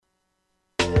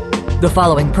The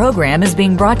following program is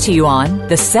being brought to you on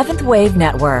the Seventh Wave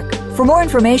Network. For more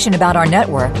information about our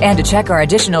network and to check our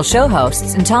additional show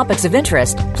hosts and topics of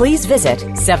interest, please visit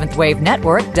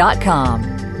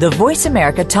seventhwavenetwork.com. The Voice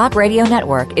America Talk Radio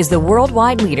Network is the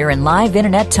worldwide leader in live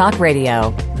Internet talk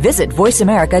radio. Visit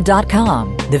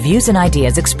voiceamerica.com. The views and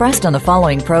ideas expressed on the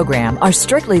following program are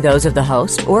strictly those of the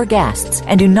host or guests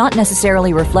and do not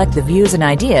necessarily reflect the views and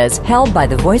ideas held by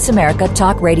the Voice America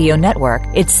Talk Radio Network,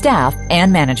 its staff,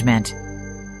 and management.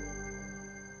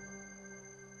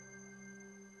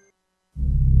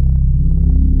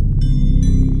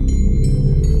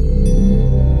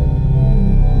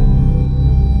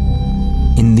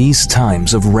 In these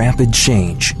times of rapid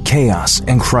change, chaos,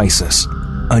 and crisis,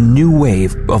 a new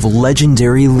wave of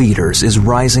legendary leaders is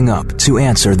rising up to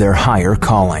answer their higher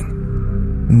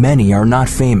calling. Many are not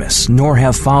famous nor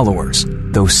have followers,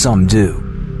 though some do.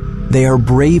 They are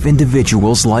brave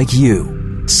individuals like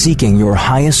you, seeking your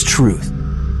highest truth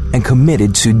and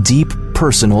committed to deep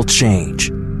personal change.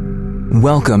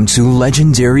 Welcome to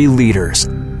Legendary Leaders,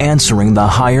 Answering the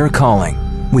Higher Calling,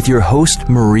 with your host,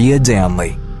 Maria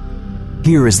Danley.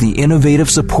 Here is the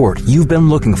innovative support you've been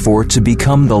looking for to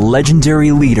become the legendary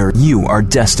leader you are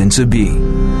destined to be.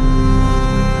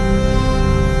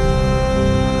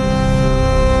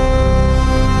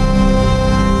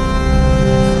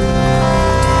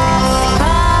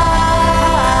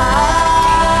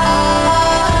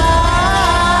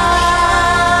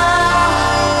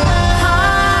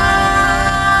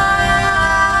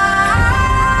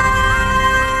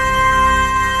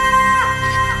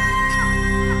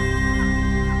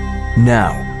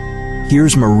 Now,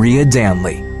 here's Maria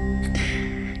Danley.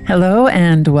 Hello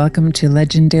and welcome to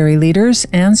Legendary Leaders,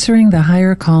 Answering the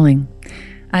Higher Calling.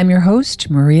 I'm your host,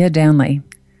 Maria Danley,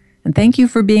 and thank you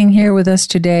for being here with us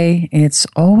today. It's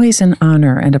always an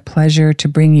honor and a pleasure to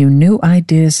bring you new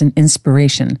ideas and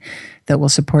inspiration that will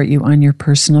support you on your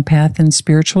personal path and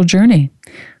spiritual journey.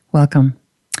 Welcome.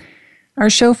 Our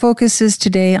show focuses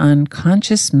today on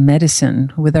conscious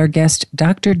medicine with our guest,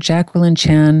 Dr. Jacqueline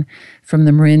Chan from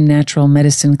the Marin Natural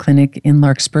Medicine Clinic in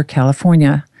Larkspur,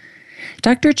 California.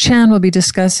 Dr. Chan will be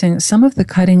discussing some of the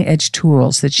cutting-edge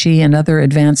tools that she and other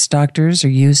advanced doctors are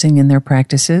using in their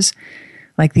practices,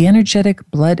 like the energetic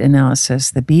blood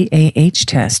analysis, the BAH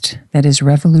test, that is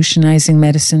revolutionizing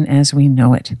medicine as we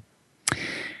know it.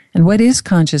 And what is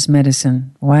conscious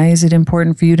medicine? Why is it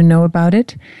important for you to know about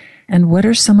it? And what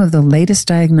are some of the latest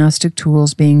diagnostic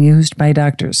tools being used by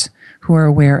doctors who are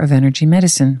aware of energy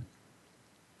medicine?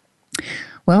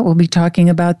 Well, we'll be talking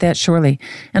about that shortly.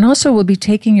 And also, we'll be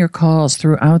taking your calls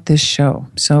throughout this show.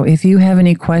 So if you have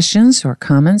any questions or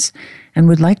comments and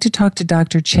would like to talk to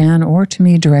Dr. Chan or to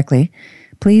me directly,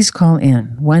 please call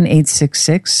in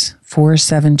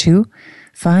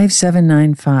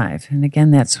 1-866-472-5795. And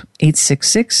again, that's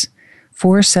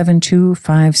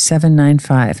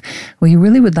 866-472-5795. We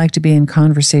really would like to be in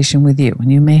conversation with you,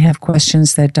 and you may have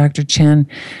questions that Dr. Chan,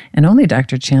 and only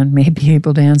Dr. Chan, may be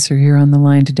able to answer here on the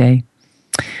line today.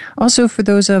 Also, for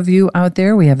those of you out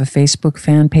there, we have a Facebook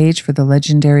fan page for the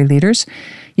Legendary Leaders.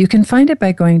 You can find it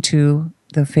by going to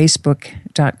the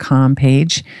facebook.com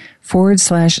page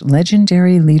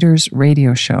 /Legendary Leaders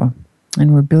Radio Show.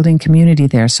 And we're building community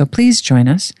there, so please join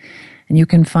us. And you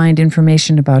can find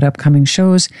information about upcoming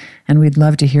shows, and we'd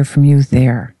love to hear from you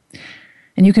there.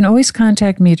 And you can always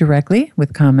contact me directly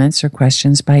with comments or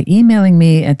questions by emailing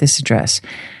me at this address,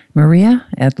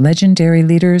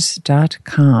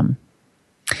 maria@legendaryleaders.com.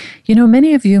 You know,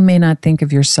 many of you may not think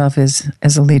of yourself as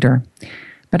a leader,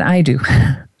 but I do.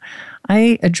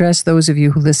 I address those of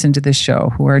you who listen to this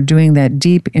show who are doing that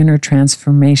deep inner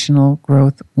transformational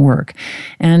growth work.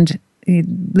 And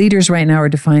leaders right now are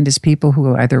defined as people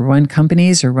who either run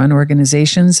companies or run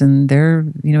organizations, and they're,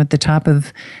 at the top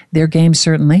of their game,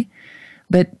 certainly.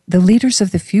 But the leaders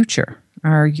of the future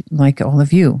are like all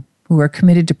of you, who are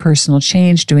committed to personal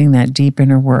change, doing that deep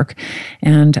inner work.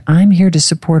 And I'm here to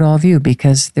support all of you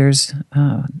because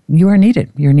you are needed.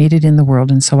 You're needed in the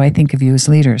world, and so I think of you as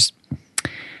leaders.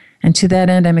 And to that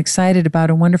end, I'm excited about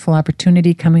a wonderful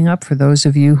opportunity coming up for those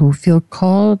of you who feel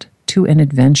called to an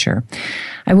adventure.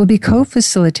 I will be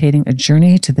co-facilitating a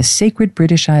journey to the sacred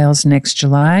British Isles next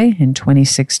July in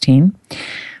 2016,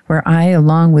 where I,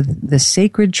 along with the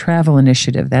Sacred Travel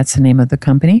Initiative, that's the name of the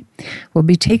company, will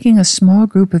be taking a small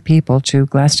group of people to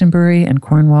Glastonbury and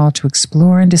Cornwall to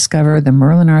explore and discover the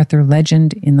Merlin Arthur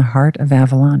legend in the heart of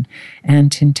Avalon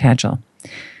and Tintagel.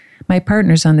 My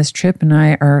partners on this trip and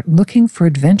I are looking for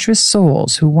adventurous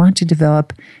souls who want to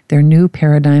develop their new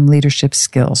paradigm leadership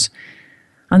skills.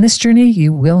 On this journey,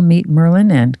 you will meet Merlin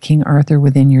and King Arthur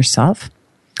within yourself.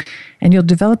 And you'll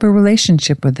develop a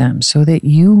relationship with them so that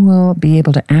you will be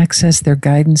able to access their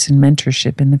guidance and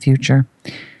mentorship in the future.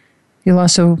 You'll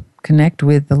also connect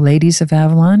with the Ladies of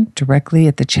Avalon directly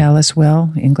at the Chalice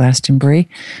Well in Glastonbury,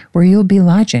 where you'll be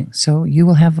lodging. So you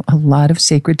will have a lot of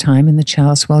sacred time in the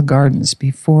Chalice Well Gardens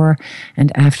before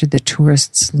and after the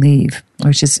tourists leave,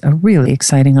 which is a really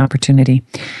exciting opportunity.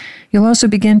 You'll also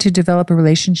begin to develop a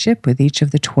relationship with each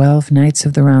of the 12 Knights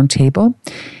of the Round Table.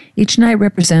 Each knight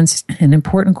represents an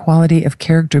important quality of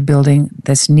character building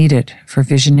that's needed for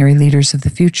visionary leaders of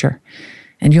the future.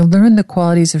 And you'll learn the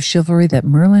qualities of chivalry that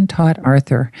Merlin taught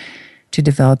Arthur to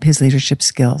develop his leadership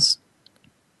skills.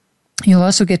 You'll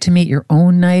also get to meet your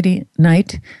own knighty,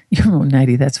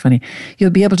 that's funny. You'll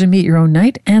be able to meet your own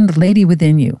knight and the lady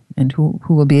within you, and who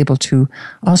will be able to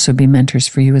also be mentors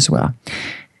for you as well.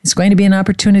 It's going to be an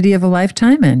opportunity of a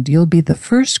lifetime, and you'll be the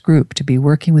first group to be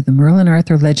working with the Merlin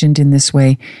Arthur legend in this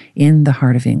way in the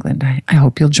heart of England. I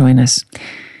hope you'll join us.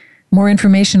 More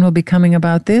information will be coming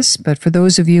about this, but for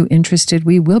those of you interested,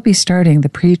 we will be starting the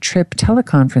pre-trip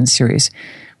teleconference series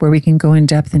where we can go in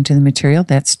depth into the material.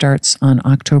 That starts on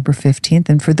October 15th.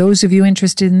 And for those of you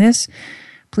interested in this,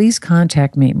 please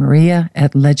contact me,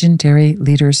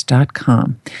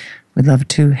 Maria@legendaryleaders.com. We'd love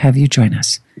to have you join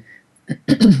us.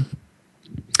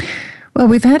 Well,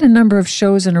 we've had a number of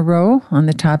shows in a row on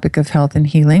the topic of health and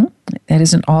healing. That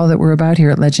isn't all that we're about here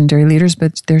at Legendary Leaders,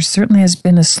 but there certainly has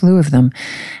been a slew of them.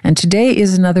 And today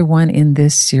is another one in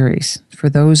this series. For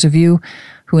those of you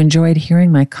who enjoyed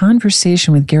hearing my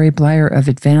conversation with Gary Blyer of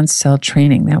Advanced Cell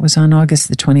Training, that was on August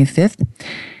the 25th.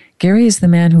 Gary is the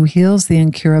man who heals the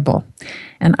incurable.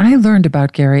 And I learned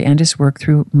about Gary and his work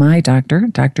through my doctor,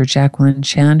 Dr. Jacqueline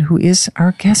Chan, who is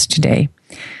our guest today.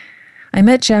 I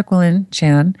met Jacqueline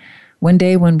Chan one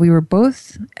day when we were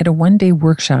both at a one-day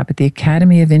workshop at the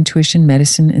Academy of Intuition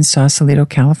Medicine in Sausalito,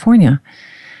 California.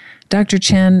 Dr.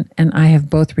 Chan and I have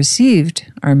both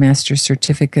received our master's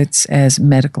certificates as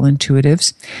medical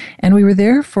intuitives, and we were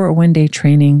there for a one-day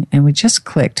training, and we just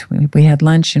clicked. We had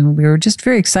lunch, and we were just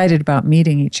very excited about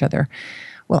meeting each other.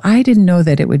 Well, I didn't know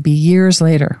that it would be years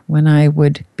later when I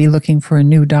would be looking for a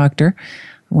new doctor.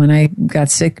 When I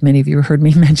got sick, many of you heard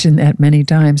me mention that many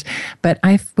times. But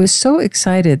I was so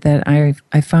excited that I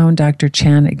found Dr.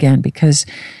 Chan again because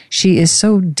she is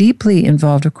so deeply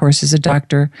involved, of course, as a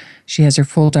doctor. She has her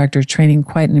full doctor training,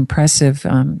 quite an impressive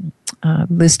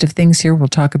list of things here. We'll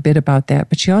talk a bit about that.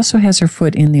 But she also has her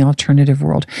foot in the alternative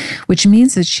world, which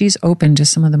means that she's open to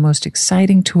some of the most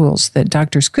exciting tools that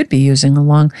doctors could be using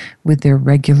along with their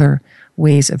regular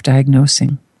ways of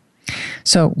diagnosing.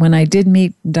 So when I did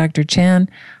meet Dr. Chan,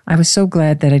 I was so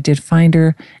glad that I did find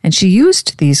her, and she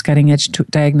used these cutting-edge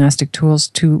diagnostic tools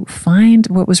to find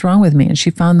what was wrong with me, and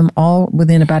she found them all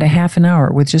within about a half an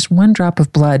hour with just one drop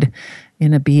of blood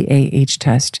in a BAH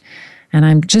test. And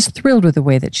I'm just thrilled with the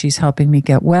way that she's helping me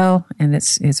get well, and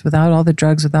it's without all the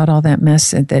drugs, without all that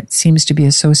mess that seems to be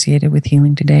associated with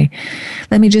healing today.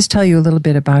 Let me just tell you a little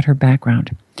bit about her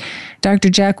background. Dr.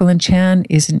 Jacqueline Chan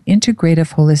is an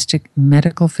integrative holistic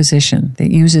medical physician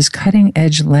that uses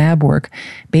cutting-edge lab work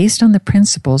based on the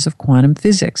principles of quantum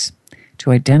physics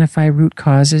to identify root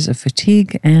causes of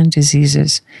fatigue and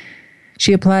diseases.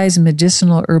 She applies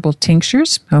medicinal herbal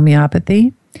tinctures,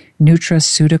 homeopathy,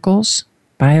 nutraceuticals,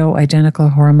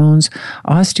 bioidentical hormones,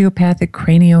 osteopathic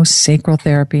craniosacral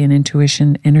therapy, and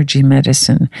intuition energy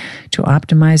medicine to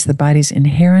optimize the body's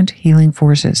inherent healing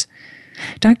forces.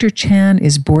 Dr. Chan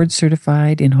is board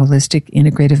certified in holistic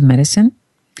integrative medicine,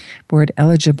 board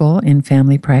eligible in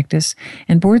family practice,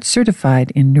 and board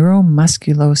certified in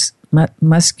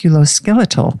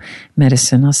neuromusculoskeletal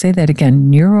medicine. I'll say that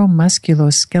again,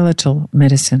 neuromusculoskeletal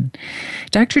medicine.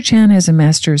 Dr. Chan has a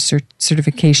master's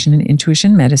certification in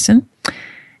intuition medicine,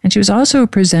 and she was also a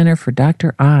presenter for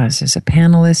Dr. Oz as a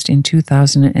panelist in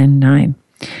 2009.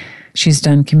 She's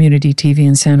done community TV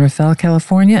in San Rafael,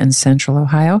 California, and Central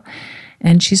Ohio,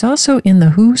 and she's also in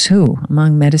the who's who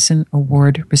among medicine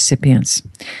award recipients.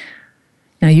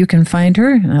 Now, you can find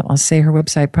her, and I'll say her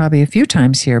website probably a few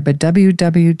times here, but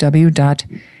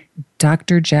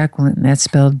www.drjacqueline, that's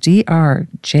spelled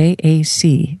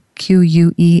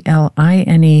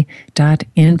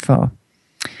DRJACQUELINE.info.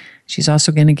 She's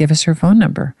also going to give us her phone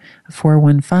number,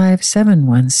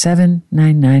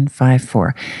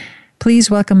 415-717-9954.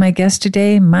 Please welcome my guest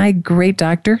today, my great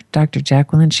doctor, Dr.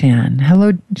 Jacqueline Chan.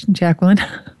 Hello, Jacqueline.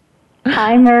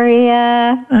 Hi,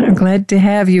 Maria. I'm glad to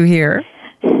have you here.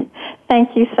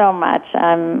 Thank you so much.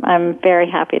 I'm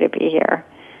very happy to be here.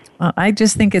 Well, I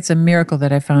just think it's a miracle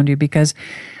that I found you, because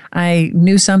I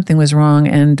knew something was wrong.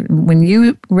 And when you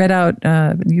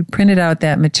you printed out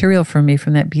that material for me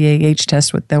from that BAH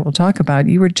test that we'll talk about,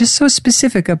 you were just so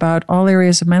specific about all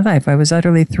areas of my life. I was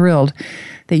utterly thrilled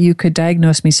that you could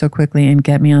diagnose me so quickly and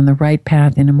get me on the right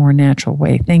path in a more natural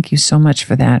way. Thank you so much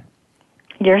for that.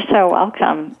 You're so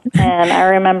welcome. And I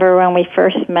remember when we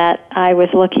first met, I was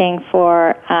looking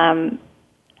for,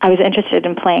 I was interested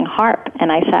in playing harp,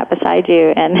 and I sat beside you,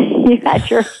 and you had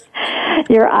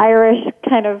your Irish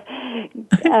kind of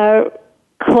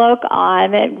cloak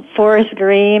on, and forest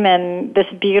green, and this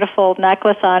beautiful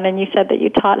necklace on, and you said that you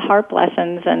taught harp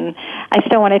lessons, and I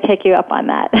still want to take you up on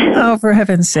that. Oh, for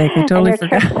heaven's sake, I totally forgot.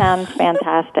 And your trip sounds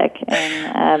fantastic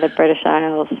in the British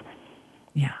Isles.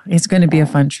 Yeah, it's going to be a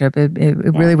fun trip. It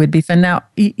really would be fun. Now,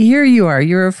 here you are.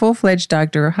 You're a full-fledged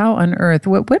doctor. How on earth,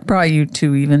 what brought you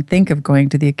to even think of going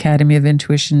to the Academy of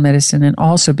Intuition Medicine and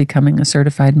also becoming a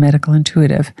certified medical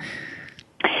intuitive?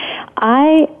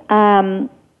 I've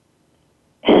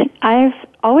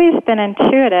always been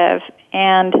intuitive,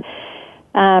 and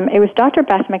it was Dr.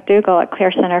 Beth McDougall at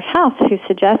Clear Center of Health who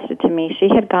suggested to me. She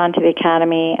had gone to the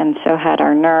academy, and so had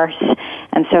our nurse,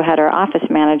 and so had our office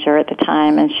manager at the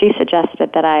time, and she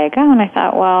suggested that I go, and I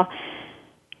thought, well,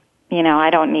 I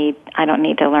don't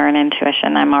need to learn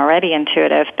intuition. I'm already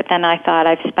intuitive. But then I thought,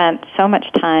 I've spent so much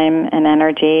time and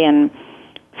energy and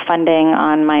funding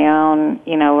on my own,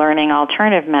 learning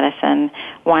alternative medicine.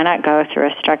 Why not go through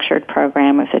a structured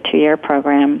program? It was a 2-year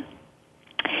program,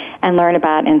 and learn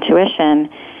about intuition.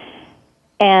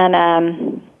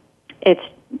 And it's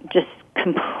just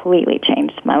completely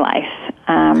changed my life.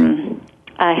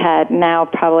 I had now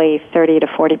probably 30 to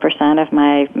 40% of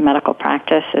my medical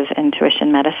practice is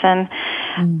intuition medicine.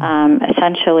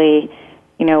 Essentially,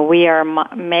 we are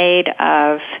made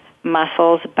of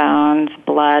muscles, bones,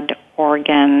 blood,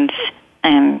 organs,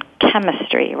 and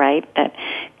chemistry, right? That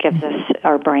gives us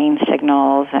our brain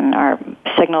signals, and our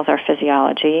signals our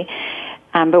physiology.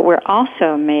 But we're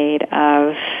also made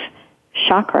of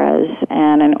chakras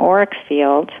and an auric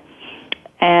field.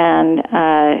 And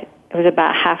it was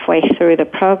about halfway through the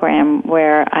program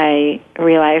where I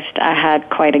realized I had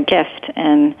quite a gift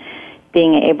in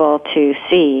being able to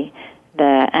see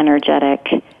the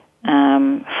energetic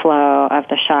flow of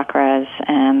the chakras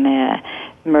and the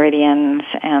meridians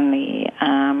and the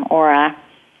aura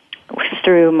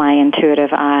through my intuitive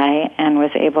eye, and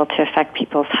was able to affect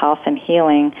people's health and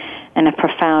healing in a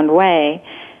profound way.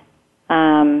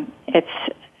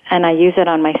 And I use it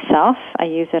on myself. I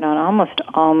use it on almost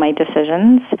all my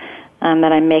decisions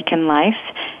that I make in life.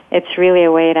 It's really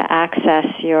a way to access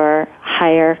your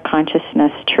higher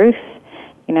consciousness truth,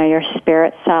 your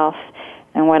spirit self.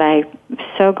 And what I'm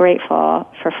so grateful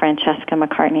for Francesca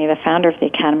McCartney, the founder of the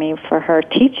Academy, for her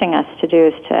teaching us to do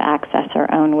is to access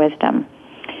our own wisdom.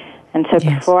 And so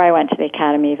before I went to the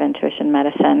Academy of Intuition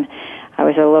Medicine, I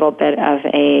was a little bit of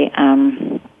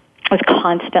I was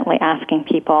constantly asking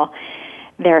people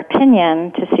their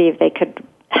opinion to see if they could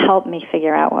help me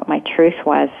figure out what my truth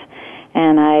was.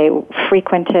 And I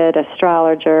frequented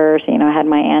astrologers, I had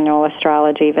my annual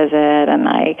astrology visit, and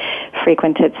I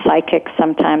frequented psychics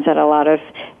sometimes, had a lot of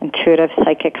intuitive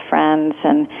psychic friends.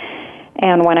 And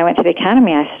when I went to the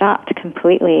Academy, I stopped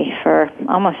completely for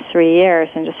almost 3 years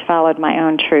and just followed my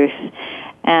own truth.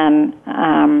 And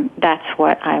that's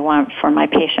what I want for my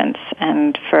patients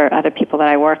and for other people that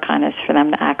I work on, is for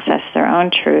them to access their own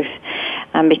truth,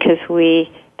 because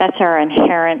that's our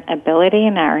inherent ability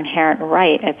and our inherent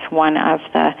right. It's one of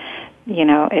the,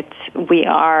 we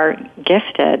are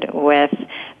gifted with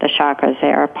the chakras.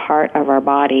 They are a part of our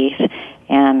bodies,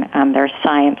 and there's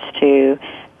science to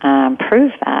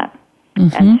prove that.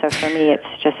 Mm-hmm. And so for me,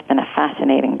 it's just been a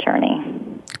fascinating journey.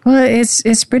 Well,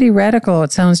 it's pretty radical,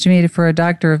 it sounds to me, for a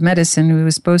doctor of medicine who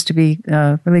is supposed to be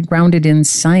really grounded in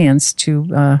science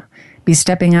to be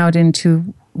stepping out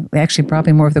into actually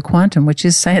probably more of the quantum, which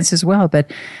is science as well.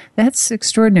 But that's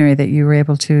extraordinary that you were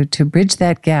able to bridge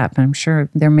that gap. I'm sure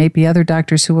there may be other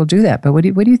doctors who will do that. But what do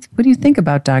you think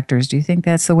about doctors? Do you think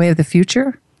that's the way of the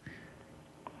future?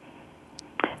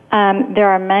 There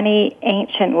are many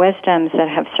ancient wisdoms that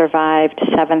have survived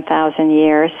 7,000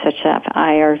 years, such as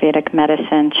Ayurvedic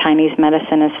medicine. Chinese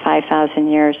medicine is 5,000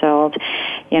 years old.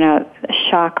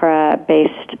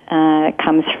 Chakra-based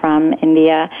comes from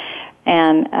India.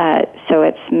 And so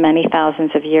it's many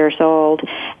thousands of years old.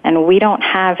 And we don't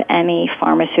have any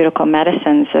pharmaceutical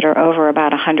medicines that are over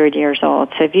about 100 years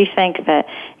old. So if you think that,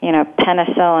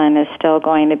 penicillin is still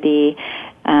going to be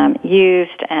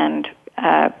used and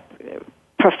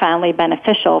profoundly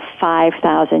beneficial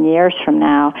 5,000 years from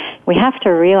now. We have to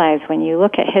realize when you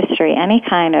look at history, any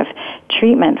kind of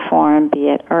treatment form, be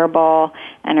it herbal,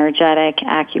 energetic,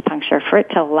 acupuncture, for it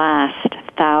to last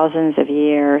thousands of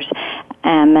years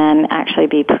and then actually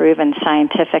be proven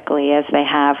scientifically, as they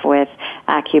have with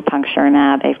acupuncture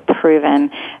now. They've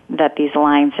proven that these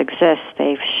lines exist.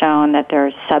 They've shown that there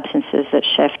are substances that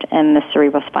shift in the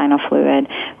cerebrospinal fluid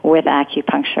with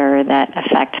acupuncture that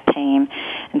affect pain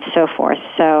and so forth.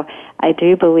 So I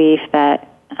do believe that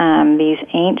these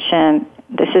ancient,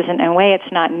 this isn't, in a way,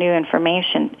 it's not new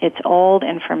information. It's old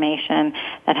information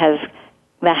that has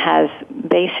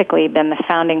basically been the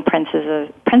founding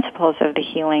principles of the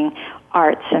healing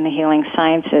arts and the healing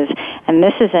sciences. And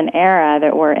this is an era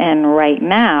that we're in right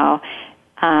now,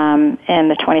 in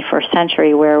the 21st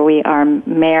century, where we are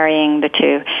marrying the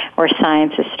two, where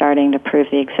science is starting to prove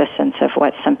the existence of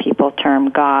what some people term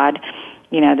God,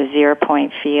 the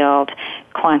 0-point field,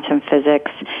 quantum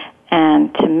physics.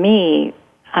 And to me,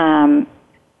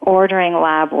 ordering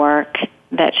lab work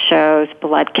that shows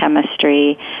blood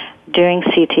chemistry, doing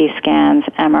CT scans,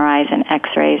 MRIs, and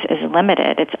X-rays is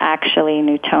limited. It's actually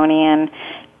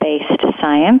Newtonian-based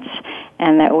science,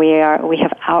 and that we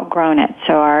have outgrown it.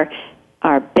 So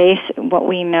our base, what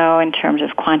we know in terms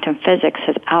of quantum physics,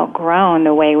 has outgrown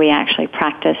the way we actually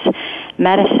practice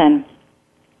medicine.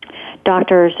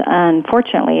 Doctors,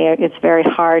 unfortunately, it's very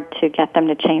hard to get them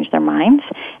to change their minds,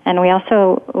 and we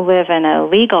also live in a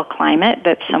legal climate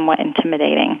that's somewhat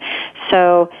intimidating.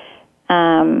 So,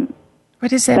 what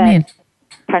does that mean?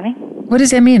 Pardon me? What does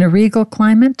that mean? A regal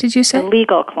climate, did you say? A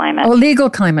legal climate. Oh,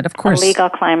 legal climate, of course. A legal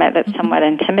climate that's somewhat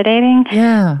intimidating.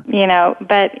 Yeah.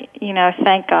 But,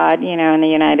 thank God, in the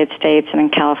United States and in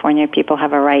California, people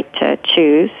have a right to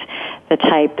choose the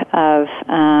type of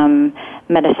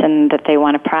medicine that they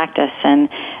want to practice. And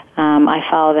I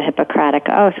follow the Hippocratic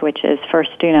Oath, which is first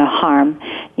do no harm,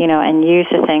 and use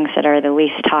the things that are the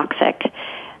least toxic.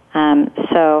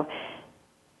 So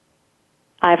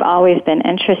I've always been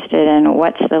interested in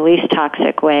what's the least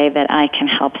toxic way that I can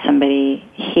help somebody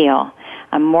heal.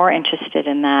 I'm more interested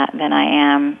in that than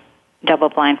I am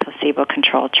double-blind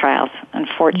placebo-controlled trials.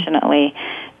 Unfortunately,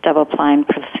 double-blind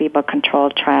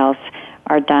placebo-controlled trials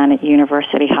are done at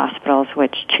university hospitals,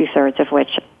 which 2/3 of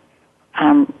which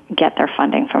get their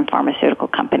funding from pharmaceutical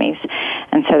companies.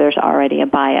 And so there's already a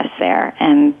bias there.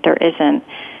 And there isn't,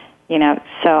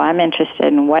 so I'm interested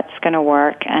in what's going to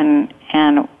work and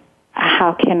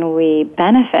how can we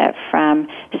benefit from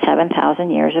 7,000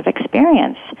 years of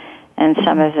experience and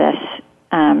some of this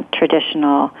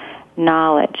traditional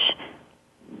knowledge.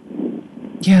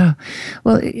 Yeah.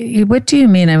 Well, what do you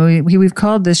mean? I mean, we've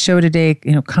called this show today,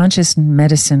 conscious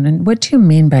medicine. And what do you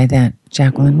mean by that,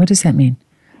 Jacqueline? What does that mean?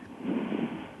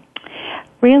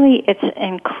 Really, it's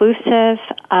inclusive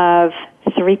of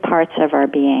 3 parts of our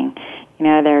being.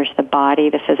 There's the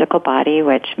body, the physical body,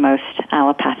 which most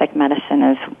allopathic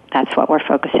medicine that's what we're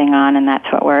focusing on, and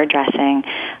that's what we're addressing: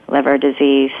 liver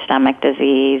disease, stomach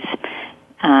disease,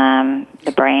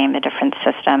 the brain, the different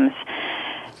systems.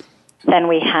 Then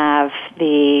we have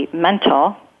the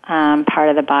mental part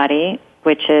of the body,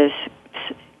 which is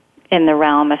in the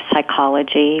realm of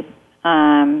psychology,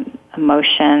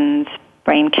 emotions,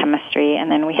 brain chemistry,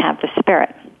 and then we have the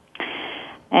spirit.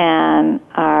 And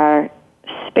our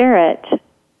spirit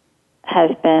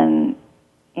has been,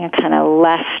 kind of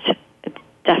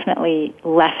definitely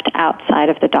left outside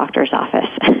of the doctor's office,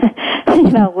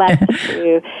 left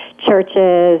to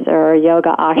churches or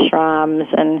yoga ashrams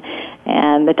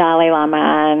and the Dalai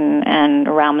Lama and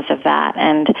realms of that.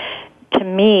 And to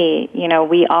me,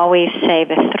 we always say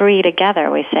the 3 together.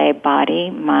 We say body,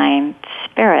 mind,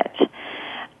 spirit.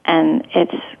 And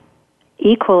it's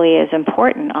equally as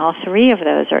important. All 3 of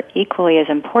those are equally as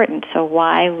important. So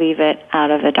why leave it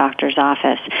out of the doctor's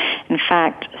office? In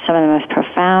fact, some of the most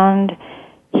profound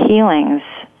healings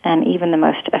and even the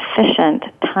most efficient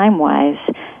time-wise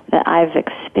that I've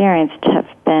experienced have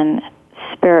been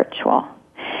spiritual.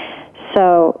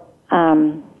 So,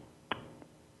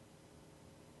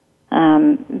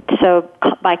 so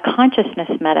by consciousness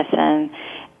medicine,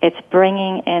 it's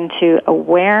bringing into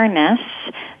awareness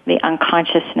the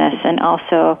unconsciousness and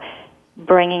also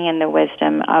bringing in the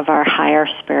wisdom of our higher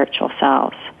spiritual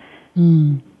selves.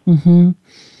 Mm-hmm.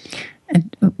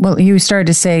 And, well, you started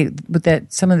to say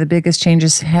that some of the biggest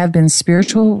changes have been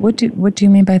spiritual. What do you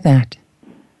mean by that?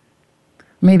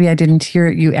 Maybe I didn't hear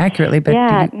you accurately, but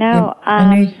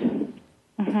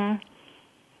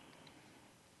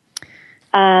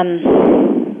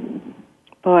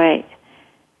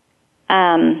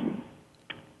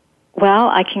Well,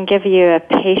 I can give you a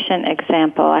patient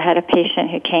example. I had a patient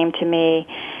who came to me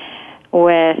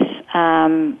with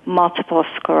multiple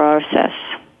sclerosis.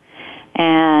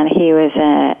 And he was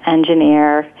an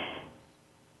engineer.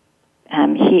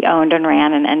 He owned and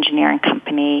ran an engineering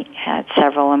company, had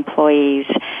several employees,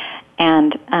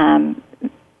 and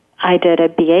I did a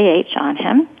BAH on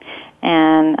him,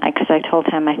 and because I told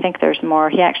him I think there's more.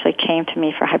 He actually came to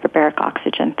me for hyperbaric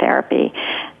oxygen therapy,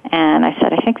 and I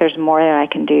said, I think there's more that I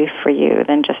can do for you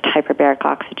than just hyperbaric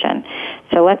oxygen.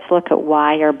 So let's look at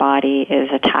why your body is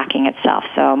attacking itself.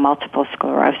 So multiple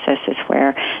sclerosis is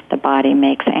where the body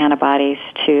makes antibodies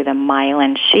to the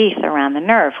myelin sheath around the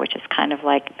nerve, which is kind of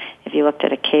like, if you looked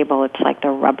at a cable, it's like the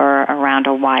rubber around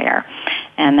a wire.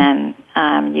 And then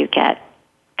you get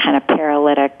kind of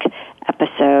paralytic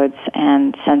episodes,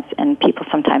 and people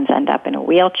sometimes end up in a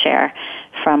wheelchair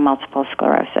from multiple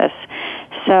sclerosis.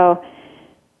 So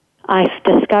I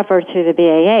discovered through the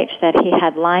BAH that he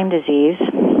had Lyme disease,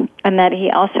 and that he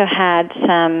also had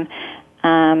some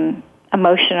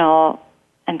emotional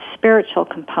and spiritual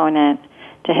component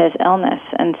to his illness.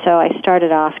 And so I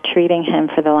started off treating him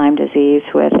for the Lyme disease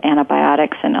with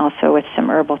antibiotics and also with some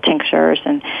herbal tinctures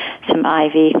and some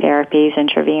IV therapies,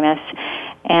 intravenous.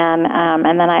 And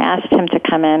then I asked him to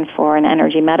come in for an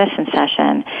energy medicine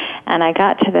session. And I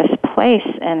got to this place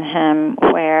in him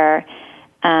where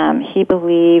he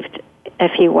believed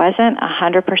if he wasn't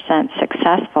 100%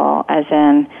 successful, as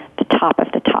in the top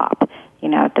of the top,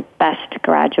 the best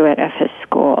graduate of his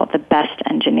school, the best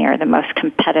engineer, the most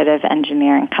competitive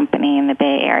engineering company in the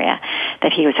Bay Area,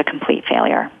 that he was a complete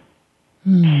failure.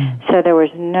 So there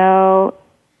was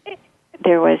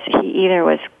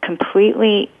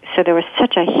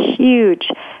such a huge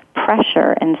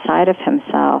pressure inside of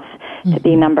himself to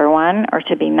be number one or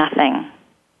to be nothing.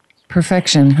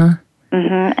 Perfection, huh?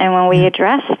 Mm-hmm. And when we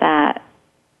addressed that,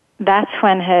 that's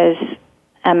when his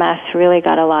MS really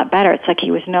got a lot better. It's like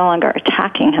he was no longer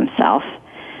attacking himself,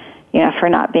 for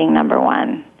not being number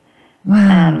one.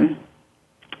 Wow.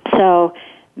 So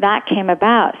that came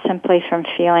about simply from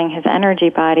feeling his energy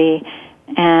body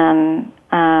and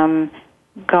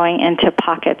going into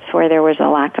pockets where there was a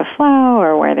lack of flow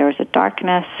or where there was a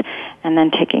darkness, and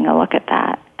then taking a look at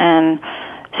that. And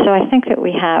so I think that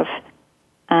we have,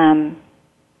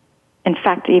 in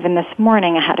fact, even this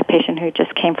morning I had a patient who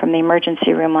just came from the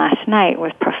emergency room last night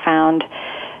with profound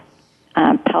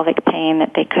pelvic pain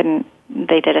that they did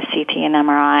a CT and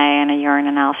MRI and a urine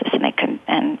analysis,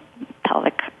 and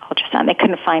pelvic ultrasound. They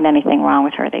couldn't find anything wrong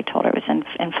with her. They told her it was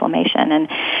inflammation, and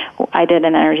I did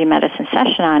an energy medicine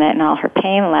session on it, and all her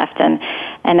pain left, and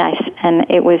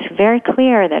it was very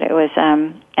clear that it was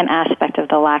an aspect of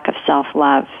the lack of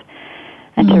self-love,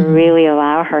 and to really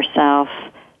allow herself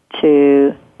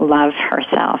to love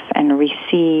herself and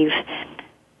receive,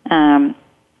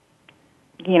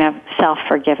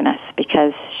 self-forgiveness,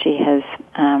 because she has,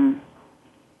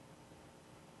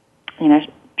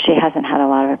 she hasn't had a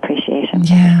lot of appreciation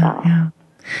for herself.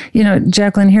 Yeah.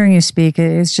 Jacqueline, hearing you speak,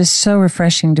 it's just so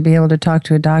refreshing to be able to talk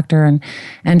to a doctor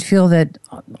and feel that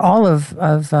all of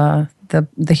the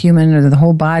human or the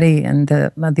whole body and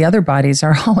the other bodies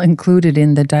are all included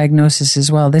in the diagnosis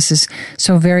as well. This is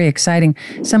so very exciting.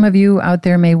 Some of you out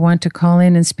there may want to call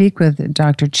in and speak with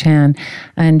Dr. Chan,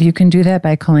 and you can do that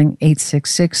by calling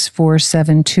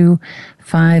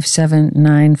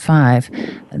 866-472-5795.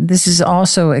 This is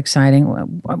also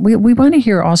exciting. We want to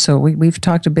hear also, we've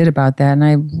talked a bit about that, and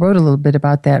I wrote a little bit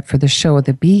about that for the show,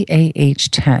 the BAH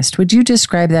test. Would you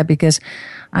describe that? Because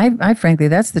I frankly,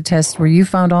 that's the test where you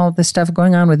found all the stuff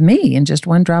going on with me in just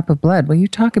one drop of blood. Will you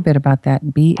talk a bit about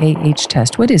that BAH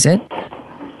test? What is it?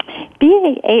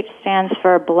 BAH stands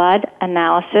for Blood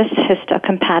Analysis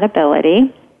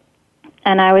Histocompatibility.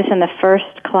 And I was in the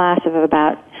first class of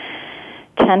about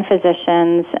 10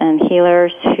 physicians and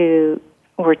healers who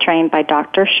were trained by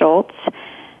Dr. Schultz,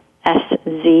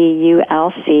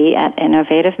 SZULC, at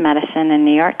Innovative Medicine in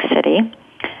New York City.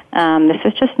 This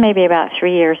was just maybe about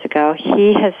 3 years ago.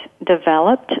 He has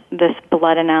developed this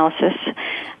blood analysis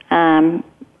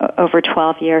over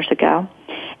 12 years ago.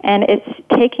 And it's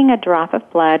taking a drop of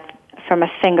blood from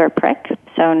a finger prick,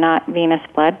 so not venous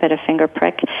blood, but a finger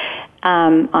prick,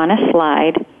 on a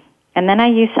slide. And then I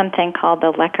use something called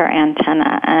the Lecker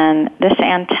antenna. And this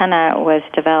antenna was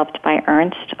developed by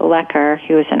Ernst Lecker,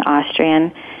 who was an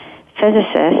Austrian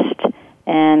physicist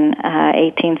in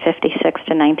 1856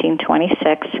 to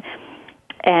 1926,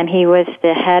 and he was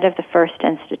the head of the first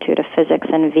Institute of Physics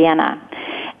in Vienna.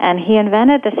 And he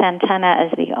invented this antenna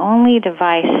as the only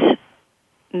device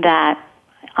that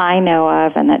I know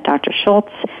of and that Dr.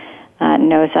 Schultz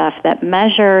knows of that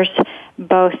measures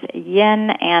both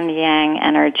yin and yang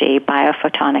energy,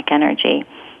 biophotonic energy.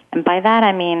 And by that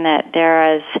I mean that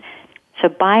there is So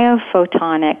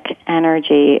biophotonic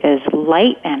energy is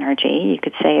light energy. You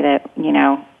could say that,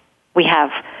 we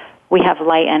have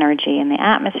light energy in the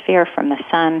atmosphere from the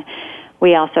sun.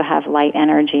 We also have light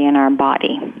energy in our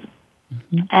body.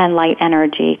 Mm-hmm. And light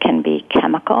energy can be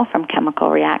chemical, from chemical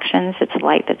reactions. It's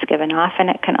light that's given off, and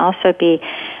it can also be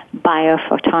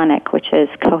biophotonic, which is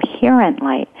coherent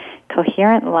light.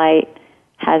 Coherent light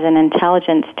has an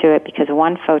intelligence to it because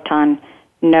one photon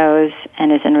knows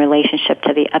and is in relationship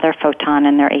to the other photon,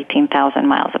 and they're 18,000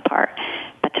 miles apart.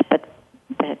 But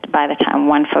by the time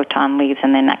one photon leaves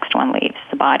and the next one leaves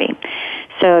the body.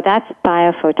 So that's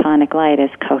biophotonic light,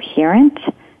 is coherent,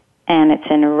 and it's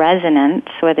in resonance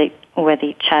with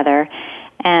each other.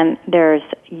 And there's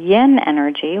yin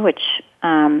energy, which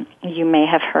you may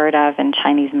have heard of in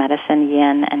Chinese medicine,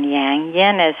 yin and yang.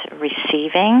 Yin is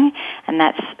receiving, and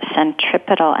that's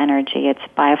centripetal energy. It's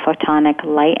biophotonic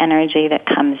light energy that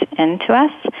comes into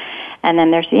us. And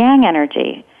then there's yang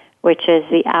energy, which is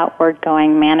the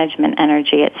outward-going management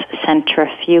energy. It's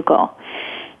centrifugal.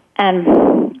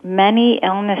 And many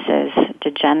illnesses,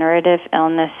 degenerative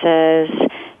illnesses,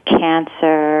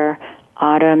 cancer,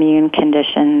 autoimmune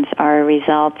conditions, are a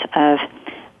result of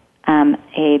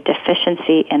a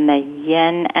deficiency in the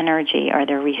yin energy, or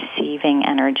the receiving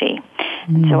energy.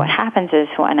 And so what happens is,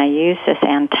 when I use this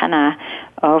antenna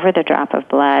over the drop of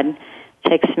blood,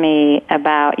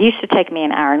 used to take me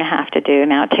an hour and a half to do.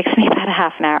 Now it takes me about a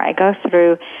half an hour. I go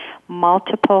through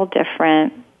multiple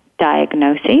different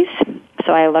diagnoses.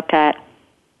 So I look at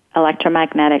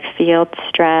electromagnetic field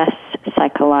stress,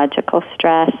 psychological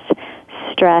stress,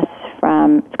 stress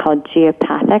from, it's called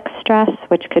geopathic stress,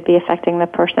 which could be affecting the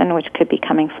person, which could be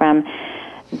coming from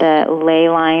the ley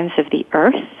lines of the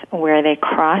earth, where they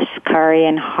cross Curry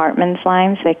and Hartman's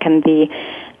lines. They can be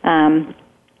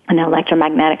an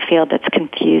electromagnetic field that's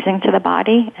confusing to the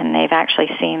body, and they've actually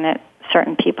seen that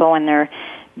certain people, when their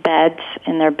beds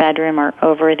in their bedroom are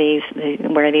over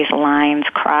where these lines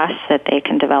cross, that they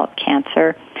can develop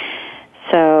cancer.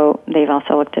 So they've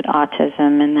also looked at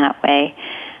autism in that way.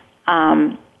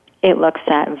 It looks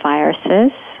at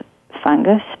viruses,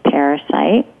 fungus,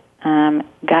 parasite,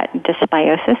 gut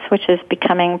dysbiosis, which is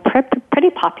becoming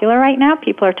pretty popular right now.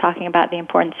 People are talking about the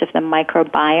importance of the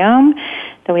microbiome,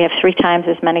 that we have 3 times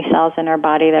as many cells in our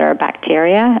body that are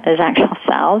bacteria as actual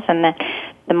cells, and that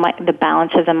the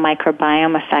balance of the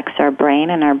microbiome affects our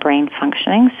brain and our brain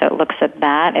functioning. So it looks at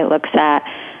that. It looks at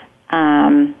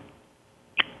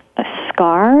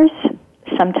scars.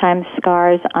 Sometimes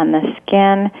scars on the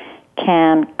skin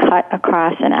can cut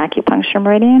across an acupuncture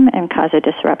meridian and cause a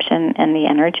disruption in the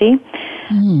energy.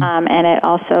 And it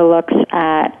also looks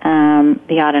at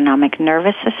the autonomic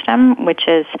nervous system, which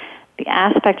is the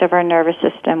aspect of our nervous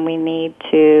system we need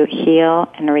to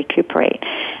heal and recuperate.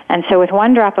 And so with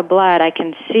one drop of blood, I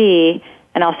can see,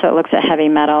 and also it looks at heavy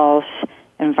metals,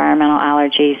 environmental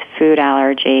allergies, food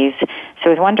allergies. So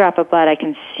with one drop of blood, I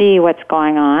can see what's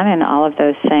going on and all of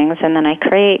those things, and then I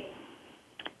create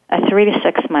a 3 to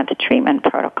 6 month treatment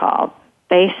protocol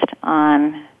based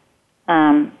on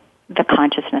the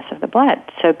consciousness of the blood.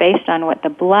 So based on what the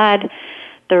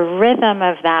rhythm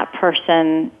of that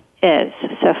person is.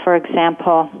 So for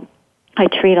example, I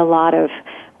treat a lot of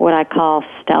what I call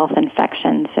stealth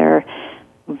infections, or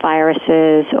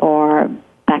viruses or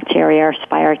bacteria or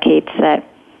spirochetes that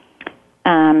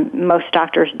most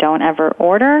doctors don't ever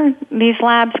order these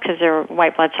labs because their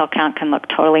white blood cell count can look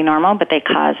totally normal, but they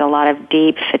cause a lot of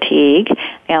deep fatigue.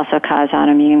 They also cause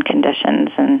autoimmune conditions.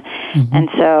 And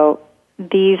so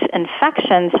these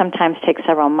infections sometimes take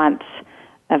several months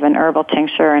of an herbal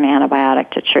tincture or an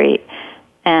antibiotic to treat.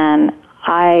 And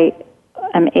I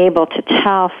am able to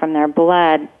tell from their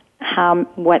blood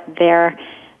what their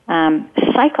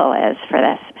cycle is for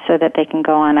this, so that they can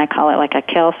go on, I call it like a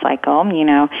kill cycle,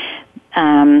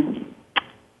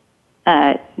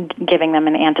 giving them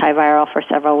an antiviral for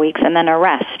several weeks, and then a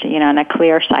rest, and a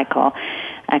clear cycle,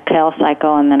 a kill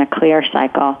cycle, and then a clear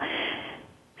cycle.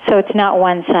 So it's not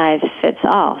one size fits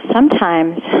all.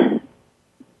 Sometimes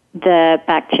the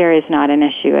bacteria is not an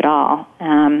issue at all.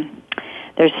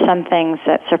 There's some things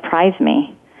that surprise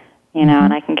me,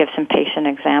 and I can give some patient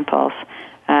examples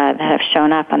that have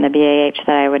shown up on the BAH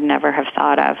that I would never have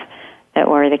thought of, that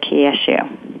were the key issue.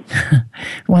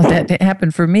 Well, that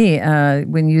happened for me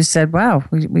when you said, wow,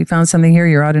 we found something here.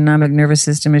 Your autonomic nervous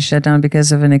system is shut down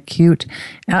because of an acute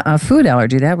food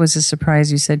allergy. That was a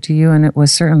surprise, you said, to you, and it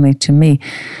was certainly to me.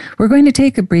 We're going to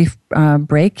take a brief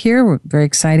break here. We're very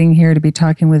exciting here to be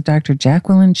talking with Dr.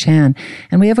 Jacqueline Chan.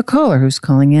 And we have a caller who's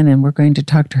calling in, and we're going to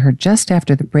talk to her just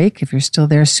after the break. If you're still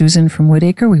there, Susan from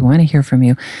Woodacre, we want to hear from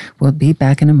you. We'll be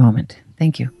back in a moment.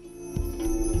 Thank you.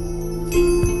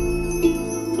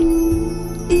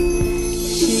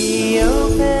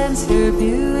 her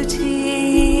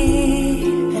beauty,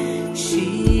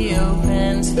 she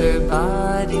opens her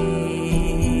body,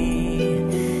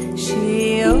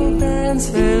 she opens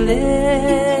her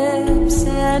lips,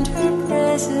 and her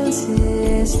presence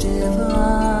is divine.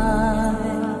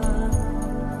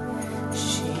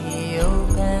 She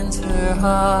opens her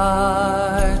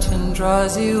heart and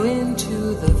draws you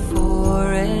into the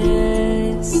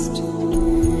forest.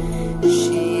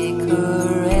 She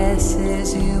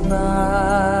caresses you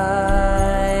by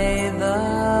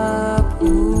the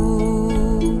pool.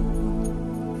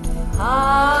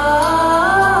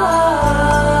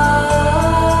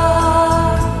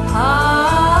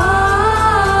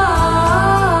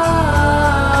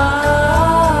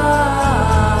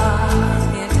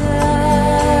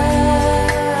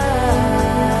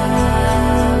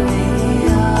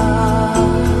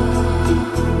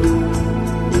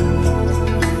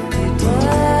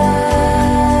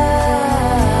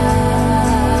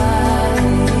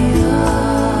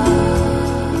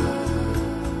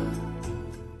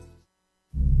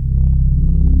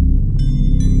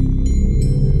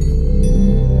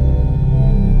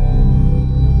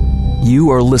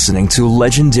 You are listening to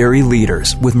Legendary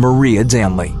Leaders with Maria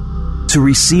Danley. To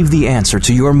receive the answer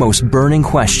to your most burning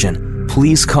question,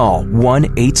 please call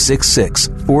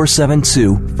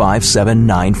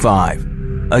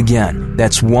 1-866-472-5795. Again,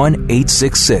 that's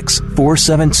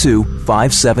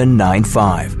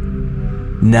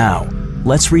 1-866-472-5795. Now,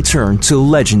 let's return to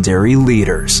Legendary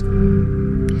Leaders.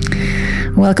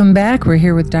 Welcome back. We're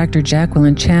here with Dr.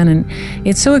 Jacqueline Chan, and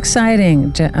it's so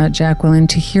exciting, Jacqueline,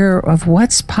 to hear of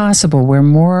what's possible where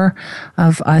more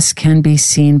of us can be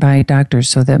seen by doctors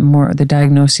so that more the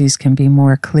diagnoses can be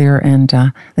more clear and,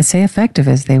 let's say, effective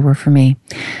as they were for me.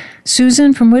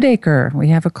 Susan from Woodacre, we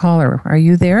have a caller. Are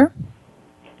you there?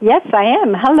 Yes, I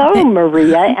am. Hello,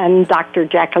 Maria and Dr.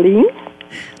 Jacqueline.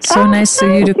 So nice of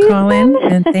you to call in,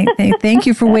 and thank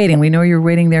you for waiting. We know you're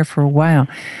waiting there for a while.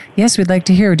 Yes, we'd like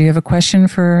to hear. Do you have a question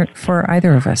for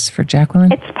either of us, for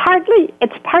Jacqueline? It's partly a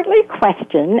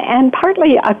question and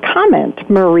partly a comment,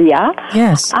 Maria.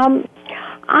 Yes.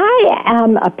 I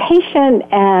am a patient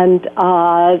and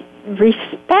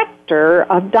respecter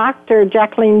of Dr.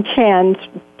 Jacqueline Chan's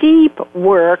deep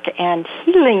work and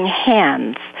healing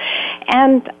hands,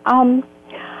 and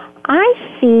I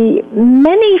see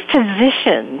many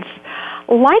physicians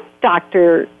like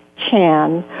Dr.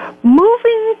 Chan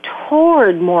moving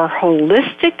toward more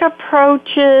holistic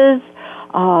approaches,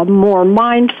 more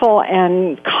mindful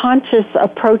and conscious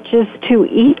approaches to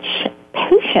each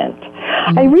patient.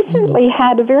 Mm-hmm. I recently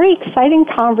had a very exciting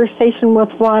conversation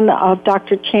with one of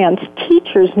Dr. Chan's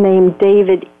teachers named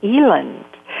David Eland,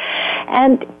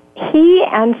 and he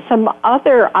and some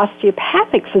other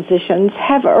osteopathic physicians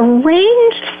have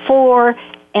arranged for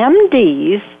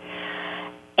MDs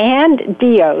and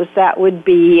DOs, that would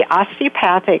be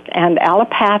osteopathic and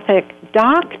allopathic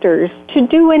doctors, to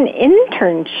do an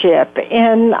internship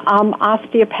in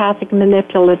osteopathic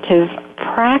manipulative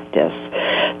practice.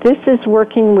 This is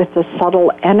working with the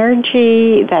subtle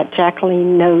energy that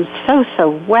Jacqueline knows so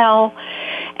well.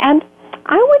 And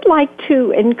I would like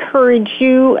to encourage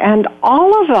you and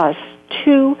all of us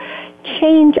to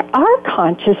change our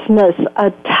consciousness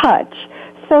a touch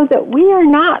so that we are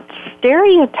not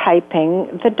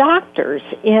stereotyping the doctors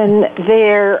in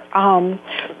their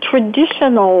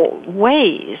traditional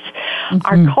ways. Mm-hmm.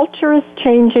 Our culture is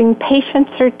changing,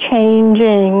 patients are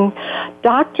changing,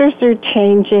 doctors are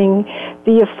changing.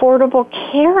 The Affordable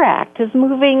Care Act is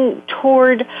moving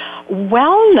toward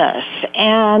wellness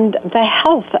and the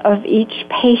health of each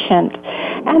patient.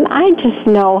 And I just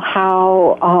know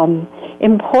how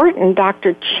important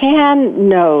Dr. Chan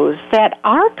knows that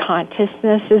our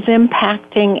consciousness is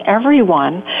impacting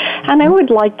everyone. And I would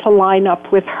like to line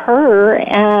up with her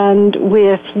and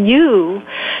with you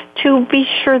to be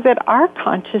sure that our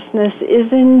consciousness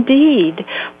is indeed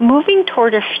moving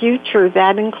toward a future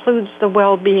that includes the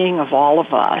well-being of all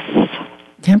of us.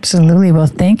 Absolutely. Well,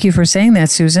 thank you for saying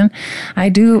that, Susan. I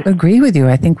do agree with you.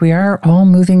 I think we are all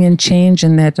moving in change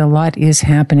and that a lot is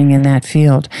happening in that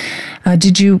field.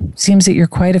 Seems that you're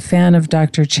quite a fan of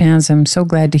Dr. Chan's. I'm so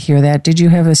glad to hear that. Did you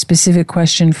have a specific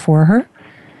question for her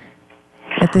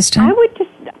at this time? I would just,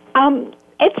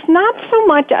 it's not so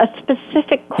much a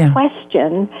specific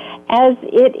question as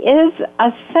it is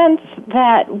a sense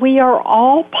that we are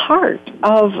all part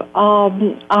of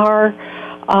our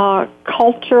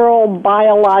cultural,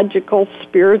 biological,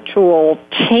 spiritual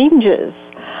changes.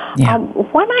 Yeah.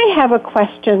 When I have a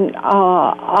question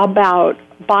about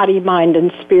body, mind,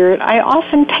 and spirit, I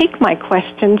often take my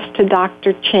questions to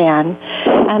Dr. Chan,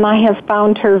 and I have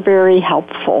found her very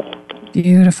helpful.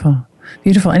 Beautiful.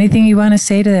 Beautiful. Anything you want to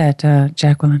say to that,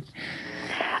 Jacqueline?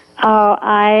 Oh,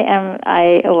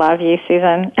 I love you,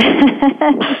 Susan.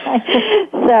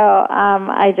 So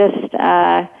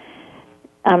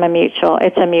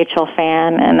it's a mutual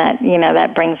fan, and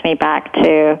that brings me back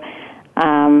to,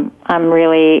 I'm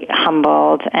really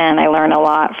humbled, and I learn a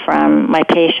lot from my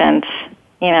patients,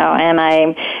 and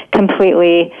I'm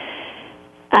completely,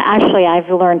 actually, I've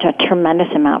learned a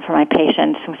tremendous amount from my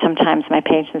patients. Sometimes my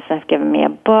patients have given me a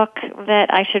book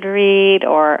that I should read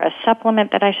or a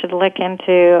supplement that I should look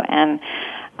into, and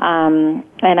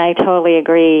I totally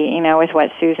agree, with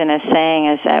what Susan is saying,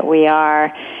 is that we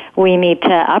need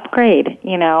to upgrade,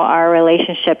 our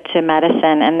relationship to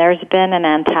medicine. And there's been an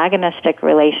antagonistic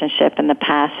relationship in the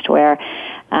past where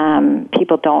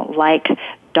people don't like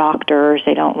doctors,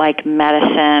 they don't like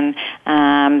medicine,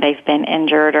 they've been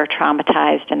injured or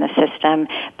traumatized in the system.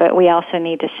 But we also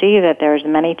need to see that there's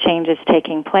many changes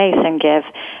taking place and give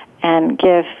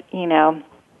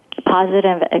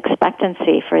positive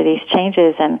expectancy for these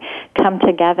changes, and come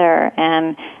together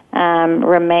and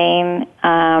remain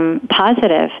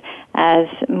positive as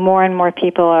more and more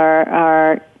people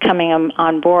are coming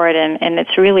on board. And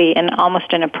it's really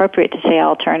almost inappropriate to say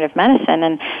alternative medicine,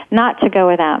 and not to go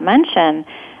without mention,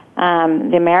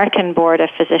 the American Board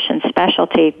of Physician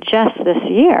Specialty just this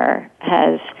year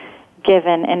has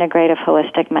given integrative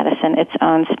holistic medicine its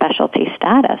own specialty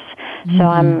status. Mm-hmm. So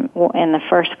I'm in the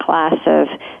first class of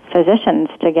physicians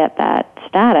to get that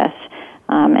status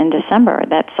in December.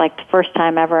 That's like the first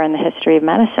time ever in the history of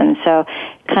medicine. So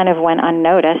kind of went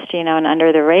unnoticed, and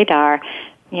under the radar,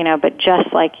 but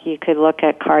just like you could look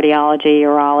at cardiology,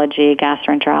 urology,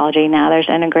 gastroenterology, now there's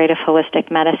integrative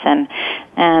holistic medicine.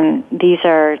 And these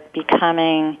are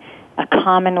becoming a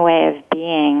common way of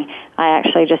being. I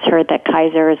actually just heard that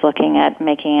Kaiser is looking at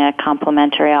making a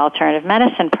complementary alternative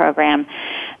medicine program.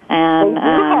 And we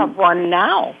have one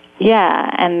now. Yeah,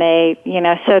 and they,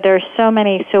 so there's so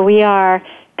many. So we are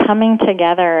coming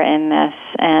together in this,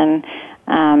 and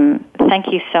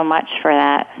thank you so much for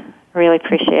that. Really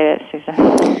appreciate it,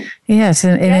 Susan. Yes,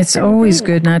 and it's always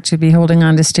good not to be holding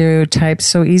on to stereotypes.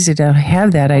 So easy to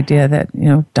have that idea that,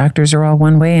 doctors are all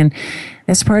one way, and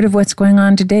that's part of what's going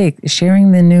on today,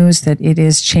 sharing the news that it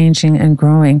is changing and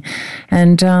growing.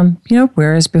 And,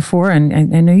 whereas before, and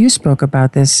I know you spoke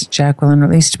about this, Jacqueline, or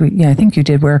at least, I think you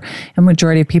did, where a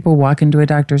majority of people walk into a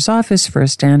doctor's office for a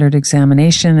standard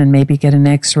examination and maybe get an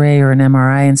X-ray or an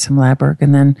MRI and some lab work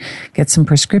and then get some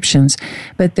prescriptions.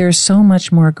 But there's so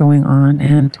much more going on,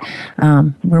 and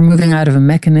we're moving out of a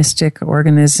mechanistic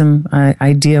organism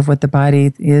idea of what the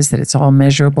body is, that it's all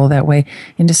measurable that way,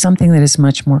 into something that is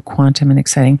much more quantum and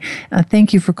exciting.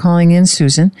 Thank you for calling in,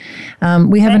 Susan.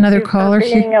 We have another caller here.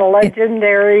 Thank you for being a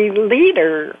legendary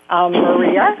leader,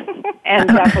 Maria and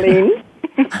Jacqueline.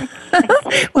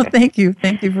 Well, thank you.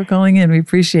 Thank you for calling in. We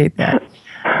appreciate that.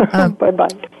 Bye-bye.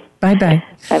 Bye-bye.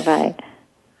 Bye-bye.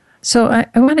 So I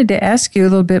wanted to ask you a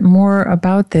little bit more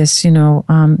about this, or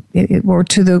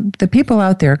to the people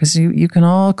out there, because you can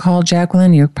all call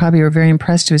Jacqueline. You probably are very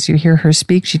impressed as you hear her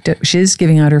speak. She is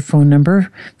giving out her phone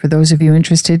number for those of you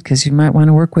interested, because you might want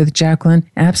to work with Jacqueline.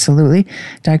 Absolutely.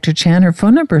 Dr. Chan, her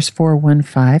phone number is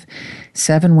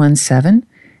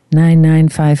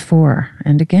 415-717-9954.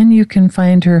 And again, you can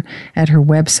find her at her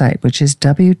website, which is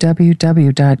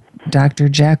www.drjacqueline,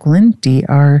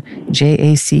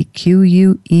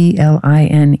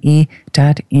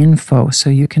 DRJACQUELINE.info. So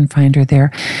you can find her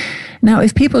there. Now,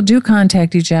 if people do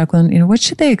contact you, Jacqueline, what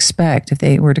should they expect if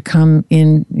they were to come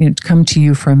to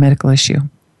you for a medical issue?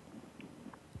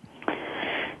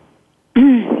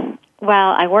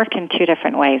 Well, I work in two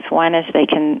different ways. One is they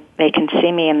can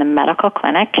see me in the medical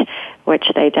clinic,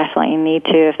 which they definitely need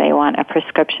to if they want a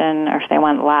prescription or if they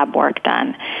want lab work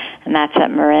done. And that's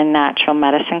at Marin Natural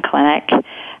Medicine Clinic,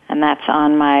 and that's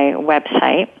on my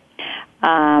website.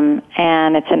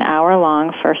 And it's an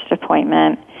hour-long first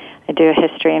appointment. I do a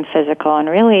history and physical, and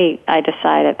really I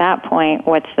decide at that point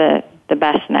what's the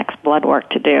best next blood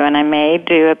work to do. And I may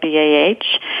do a BAH,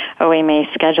 or we may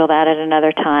schedule that at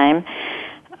another time.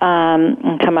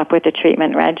 And come up with a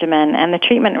treatment regimen. And the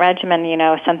treatment regimen,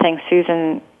 something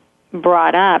Susan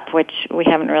brought up, which we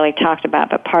haven't really talked about,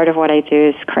 but part of what I do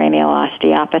is cranial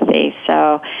osteopathy.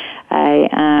 So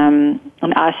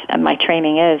my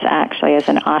training is actually as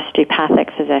an osteopathic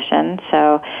physician.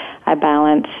 So I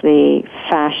balance the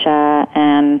fascia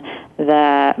and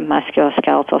the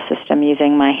musculoskeletal system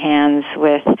using my hands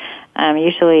with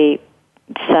usually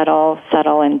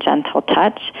subtle and gentle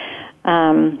touch.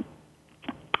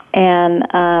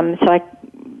 So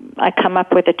I come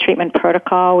up with a treatment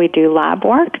protocol. We do lab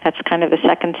work. That's kind of the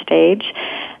second stage,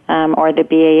 or the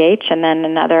BAH. And then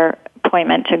another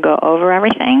appointment to go over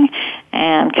everything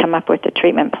and come up with a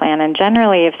treatment plan. And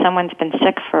generally, if someone's been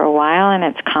sick for a while and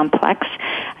it's complex,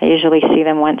 I usually see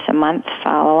them once a month,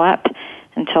 follow up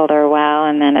until they're well,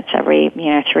 and then it's every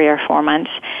 3 or 4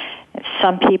 months.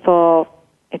 Some people,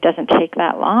 it doesn't take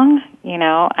that long,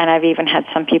 and I've even had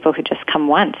some people who just come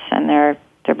once and they're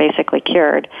basically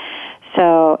cured.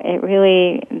 So it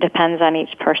really depends on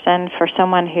each person. For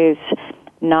someone who's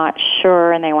not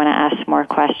sure and they want to ask more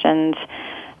questions,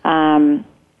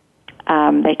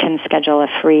 they can schedule a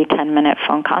free 10-minute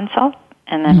phone consult,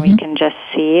 and then we can just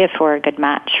see if we're a good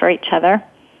match for each other.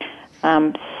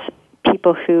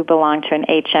 People who belong to an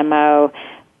HMO,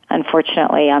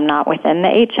 unfortunately, I'm not within the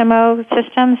HMO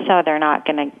system, so they're not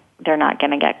going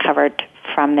to get covered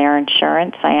from their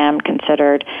insurance. I am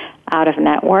considered out of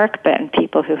network, but in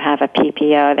people who have a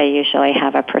PPO, they usually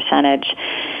have a percentage.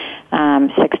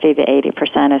 60 to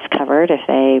 80% is covered if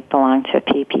they belong to a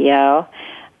PPO.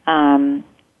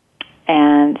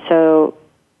 And so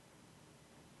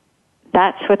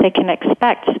that's what they can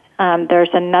expect. There's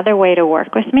another way to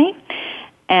work with me,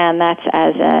 and that's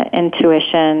as an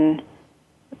intuition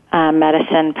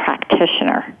medicine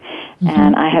practitioner.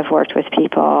 And I have worked with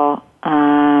people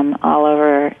all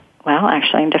over,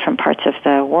 actually in different parts of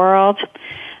the world,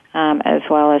 as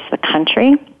well as the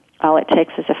country. All it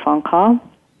takes is a phone call.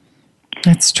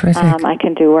 That's terrific. I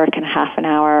can do work in half an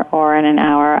hour or in an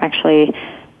hour. Actually,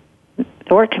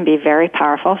 the work can be very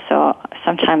powerful, so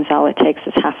sometimes all it takes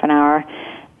is half an hour.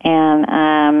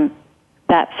 And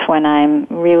that's when I'm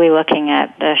really looking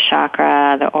at the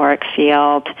chakra, the auric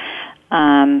field,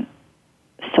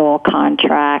 soul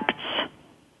contracts,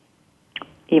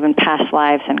 even past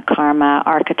lives and karma,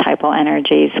 archetypal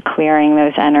energies, clearing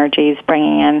those energies,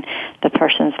 bringing in the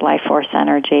person's life force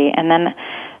energy. And then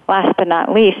last but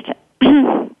not least,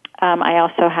 I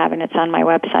also have, and it's on my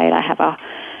website, I have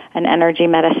an energy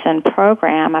medicine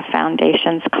program, a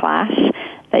foundations class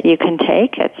that you can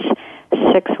take. It's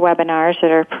 6 webinars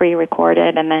that are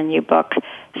pre-recorded, and then you book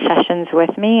sessions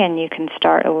with me, and you can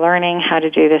start learning how to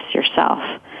do this yourself.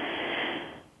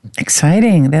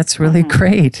 Exciting. That's really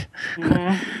great.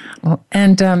 Well,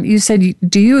 and you said,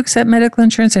 do you accept medical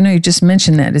insurance? I know you just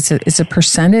mentioned that. It's a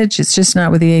percentage. It's just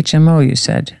not with the HMO, you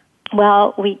said.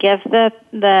 Well, we give the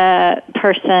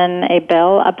person a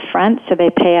bill up front, so they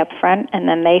pay up front, and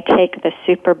then they take the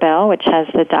super bill, which has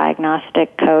the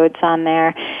diagnostic codes on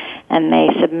there, and they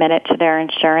submit it to their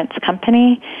insurance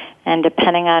company. And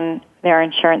depending on their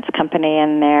insurance company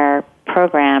and their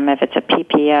program, if it's a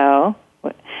PPO,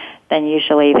 then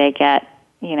usually they get,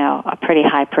 a pretty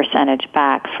high percentage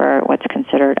back for what's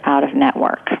considered out of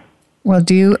network. Well,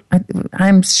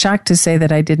 I'm shocked to say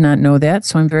that I did not know that,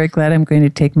 so I'm very glad. I'm going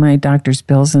to take my doctor's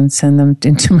bills and send them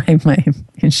into my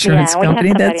insurance company.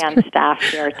 Yeah, we have somebody on staff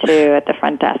here, too, at the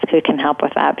front desk who can help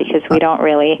with that, because we don't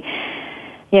really,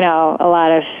 a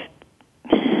lot of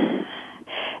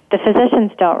the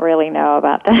physicians don't really know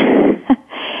about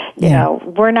that.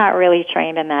 We're not really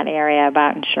trained in that area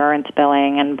about insurance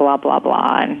billing and blah, blah,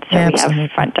 blah, and so we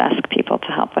have front desk people to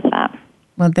help with that.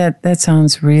 Well, that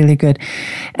sounds really good.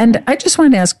 And I just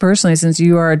wanted to ask personally, since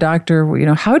you are a doctor,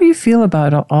 how do you feel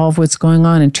about all of what's going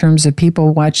on in terms of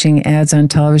people watching ads on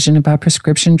television about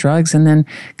prescription drugs and then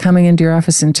coming into your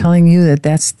office and telling you that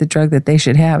that's the drug that they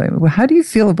should have? How do you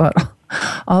feel about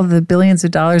all the billions of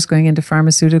dollars going into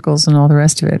pharmaceuticals and all the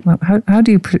rest of it? How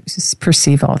do you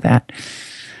perceive all that?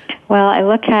 Well, I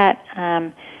look at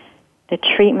the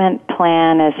treatment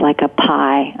plan as like a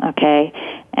pie, okay?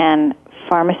 And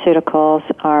pharmaceuticals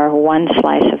are one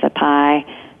slice of the pie.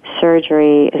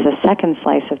 Surgery is a second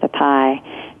slice of the pie.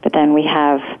 But then we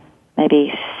have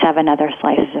maybe 7 other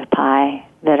slices of pie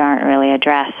that aren't really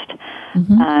addressed.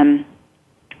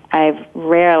 I've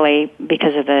rarely,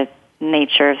 because of the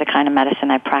nature of the kind of medicine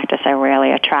I practice, I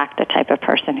rarely attract the type of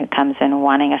person who comes in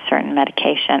wanting a certain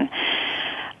medication.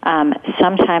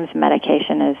 Sometimes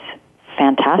medication is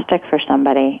fantastic for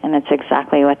somebody, and it's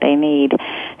exactly what they need.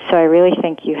 So I really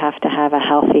think you have to have a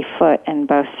healthy foot in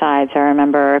both sides. I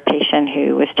remember a patient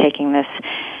who was taking this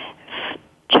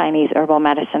Chinese herbal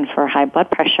medicine for high blood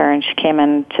pressure, and she came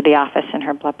into the office and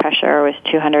her blood pressure was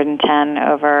 210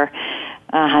 over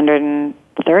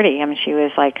 130. I mean, she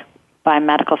was like, by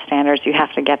medical standards, you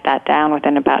have to get that down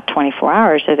within about 24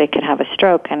 hours or they could have a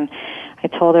stroke. And I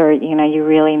told her, you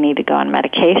really need to go on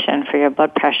medication for your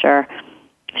blood pressure.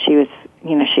 She was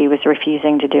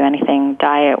refusing to do anything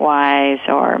diet-wise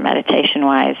or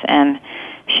meditation-wise, and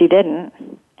she didn't.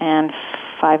 And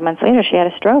 5 months later, she had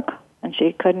a stroke, and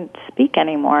she couldn't speak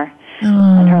anymore.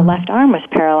 And her left arm was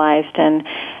paralyzed. And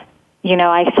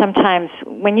I sometimes,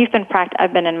 when you've been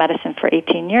I've been in medicine for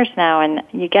 18 years now, and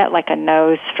you get like a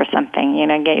nose for something,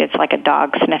 it's like a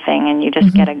dog sniffing, and you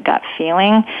just get a gut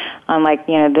feeling on like,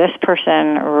 this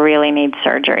person really needs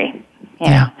surgery,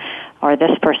 or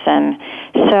this person.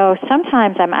 So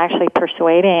sometimes I'm actually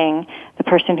persuading the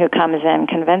person who comes in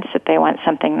convinced that they want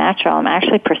something natural. I'm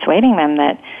actually persuading them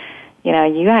that,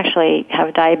 you actually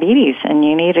have diabetes and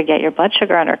you need to get your blood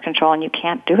sugar under control, and you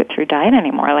can't do it through diet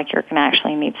anymore. Like, you're going to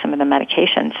actually need some of the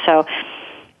medications. So,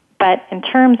 but in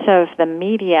terms of the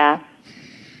media,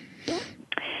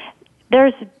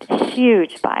 there's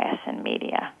huge bias in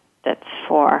media that's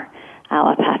for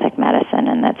allopathic medicine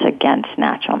and that's against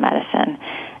natural medicine.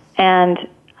 And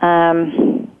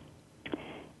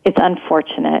it's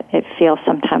unfortunate. It feels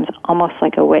sometimes almost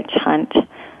like a witch hunt.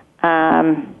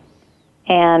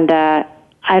 And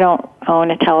I don't own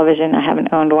a television. I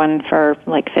haven't owned one for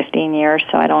like 15 years,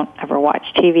 so I don't ever watch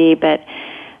TV. But,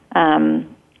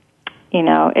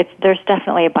 there's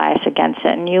definitely a bias against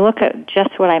it. And you look at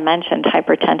just what I mentioned,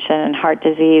 hypertension and heart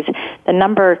disease, the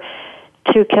number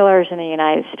 2 killers in the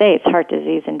United States, heart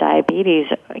disease and diabetes,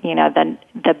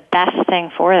 the best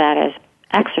thing for that is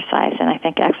exercise. And I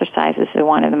think exercise is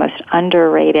one of the most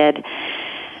underrated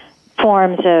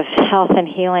forms of health and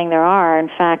healing there are. In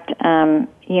fact, some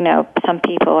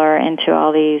people are into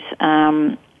all these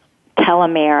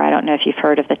telomere. I don't know if you've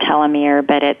heard of the telomere,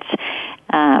 but it's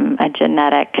a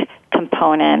genetic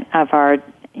component of our,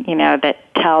 that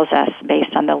tells us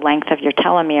based on the length of your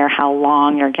telomere how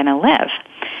long you're going to live.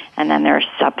 And then there's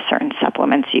certain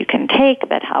supplements you can take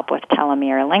that help with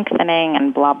telomere lengthening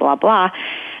and blah, blah, blah.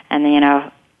 And,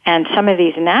 and some of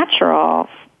these natural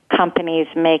companies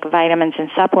make vitamins and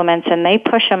supplements, and they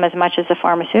push them as much as the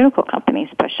pharmaceutical companies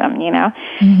push them,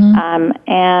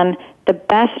 and the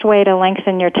best way to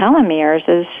lengthen your telomeres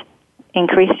is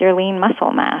increase your lean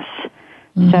muscle mass.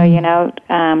 So,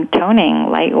 toning,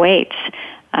 light weights,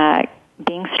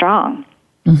 being strong.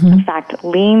 In fact,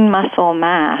 lean muscle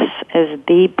mass is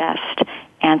the best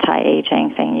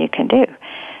anti-aging thing you can do.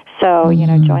 So,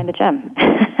 join the gym.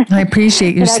 I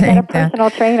appreciate you saying that. Get a personal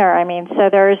trainer. I mean, so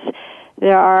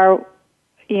there are,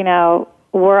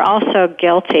 we're also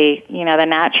guilty. The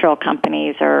natural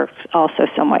companies are also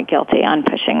somewhat guilty on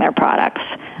pushing their products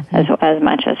as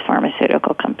much as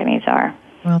pharmaceutical companies are.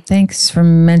 Well, thanks for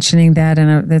mentioning that,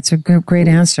 and that's a great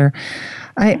answer.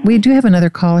 We do have another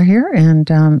caller here,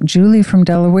 and Julie from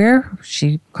Delaware.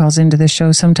 She calls into the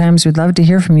show sometimes. We'd love to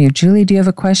hear from you. Julie, do you have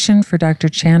a question for Dr.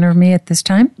 Chan or me at this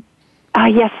time?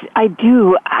 Yes, I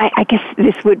do. I guess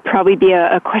this would probably be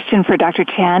a question for Dr.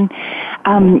 Chan.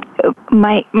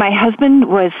 My husband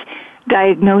was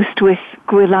diagnosed with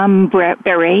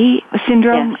Guillain-Barré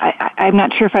syndrome. Yes. I'm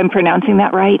not sure if I'm pronouncing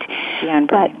that right.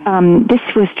 But this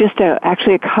was just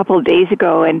actually a couple days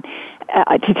ago, and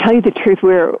to tell you the truth,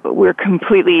 we're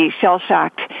completely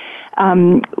shell-shocked. I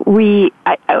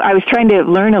was trying to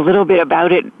learn a little bit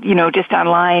about it, just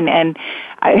online, and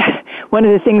one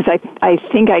of the things I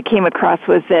think I came across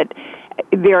was that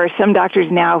there are some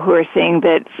doctors now who are saying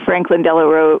that Franklin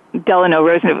Delano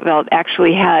Roosevelt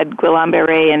actually had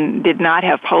Guillain-Barré and did not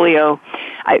have polio.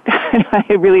 I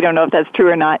really don't know if that's true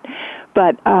or not,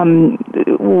 but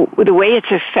the way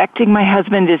it's affecting my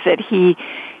husband is that he's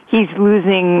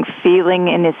losing feeling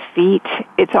in his feet.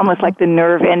 It's almost like the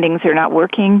nerve endings are not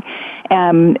working.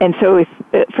 And so if,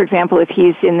 for example, if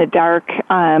he's in the dark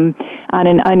on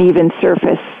an uneven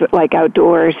surface, like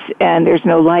outdoors, and there's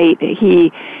no light,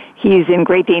 he's in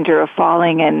great danger of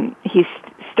falling, and he's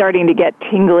starting to get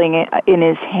tingling in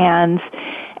his hands.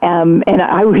 And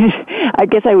I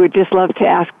guess I would just love to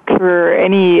ask for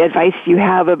any advice you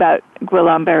have about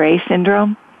Guillain-Barré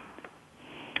syndrome.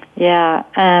 Yeah,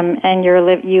 and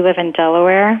you live in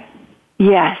Delaware?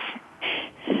 Yes.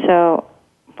 So,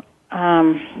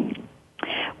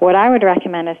 what I would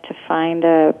recommend is to find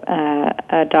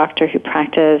a doctor who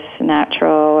practices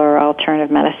natural or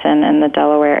alternative medicine in the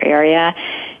Delaware area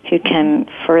who can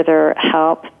further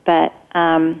help. But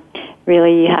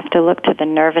really, you have to look to the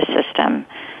nervous system.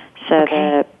 So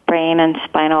the brain and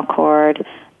spinal cord.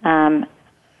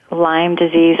 Lyme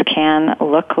disease can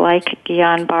look like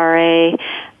Guillain-Barré.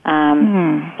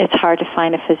 It's hard to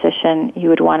find a physician. You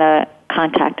would want to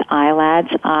contact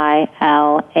ILADS,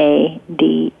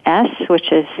 ILADS,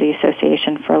 which is the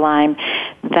Association for Lyme,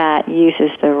 that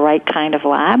uses the right kind of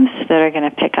labs that are going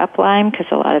to pick up Lyme, because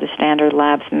a lot of the standard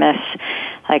labs miss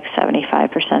like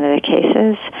 75% of the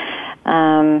cases.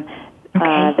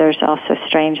 There's also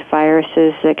strange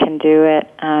viruses that can do it,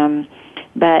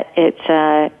 but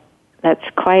that's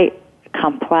quite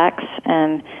complex,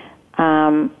 and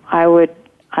I would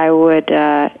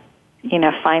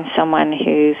find someone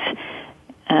who's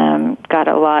got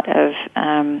a lot of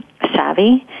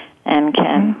savvy and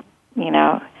can,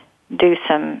 do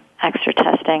some extra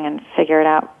testing and figure it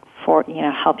out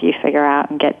help you figure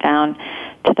out and get down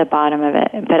to the bottom of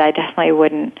it. But I definitely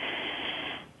wouldn't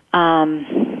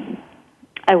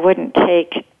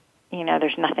take,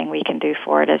 there's nothing we can do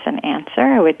for it as an answer.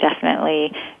 I would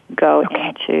definitely go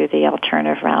into the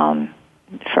alternative realm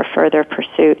for further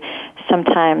pursuit.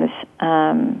 Sometimes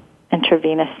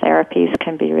intravenous therapies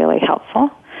can be really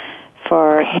helpful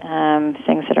for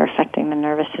things that are affecting the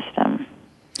nervous system.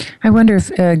 I wonder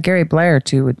if Gary Blair,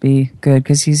 too, would be good,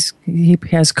 because he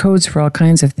has codes for all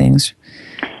kinds of things.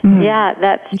 Yeah,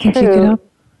 that's true. You think he could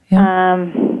help? Yeah.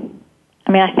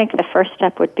 I think the first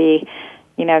step would be,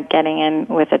 getting in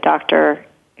with a doctor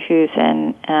who's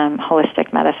in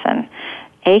holistic medicine.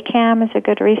 ACAM is a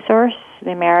good resource,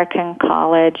 the American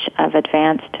College of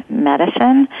Advanced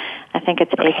Medicine. I think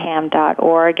it's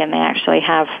acam.org, and they actually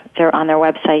they're on their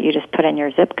website, you just put in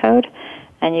your zip code,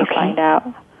 and you find out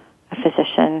a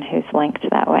physician who's linked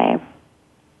that way.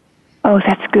 Oh,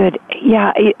 that's good.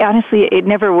 Yeah, honestly, it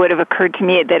never would have occurred to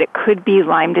me that it could be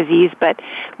Lyme disease, but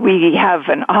we have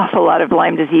an awful lot of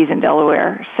Lyme disease in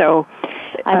Delaware, so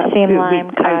I've seen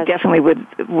Lyme cause. I definitely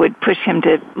would push him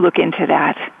to look into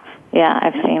that. Yeah,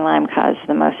 I've seen Lyme cause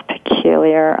the most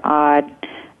peculiar, odd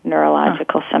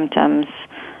neurological symptoms,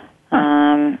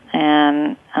 and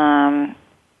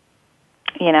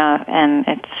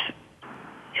it's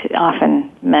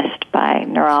often missed by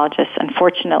neurologists.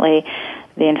 Unfortunately,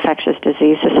 the Infectious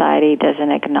Disease Society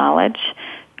doesn't acknowledge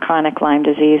chronic Lyme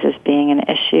disease as being an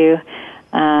issue.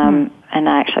 And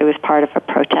I actually was part of a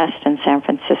protest in San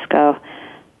Francisco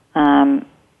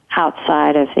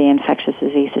outside of the Infectious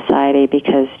Disease Society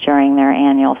because during their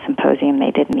annual symposium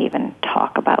they didn't even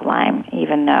talk about Lyme,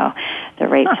 even though the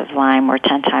rates of Lyme were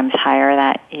 10 times higher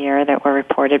that year that were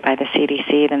reported by the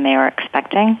CDC than they were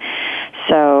expecting.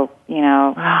 So,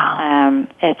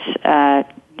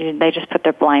 they just put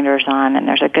their blinders on, and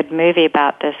there's a good movie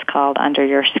about this called Under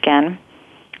Your Skin.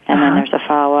 And then there's a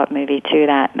follow-up movie to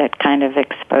that kind of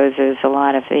exposes a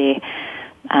lot of the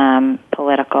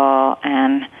political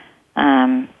and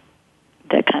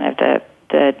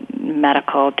the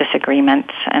medical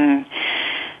disagreements, and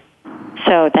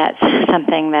so that's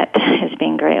something that is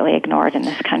being greatly ignored in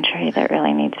this country that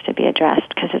really needs to be addressed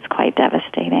because it's quite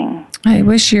devastating. I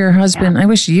wish I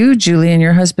wish you, Julie, and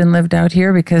your husband lived out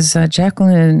here, because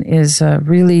Jacqueline is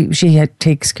she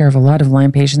takes care of a lot of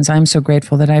Lyme patients. I'm so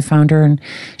grateful that I found her, and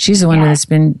she's the one that's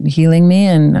been healing me,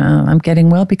 and I'm getting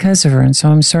well because of her. And so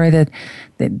I'm sorry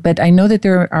but I know that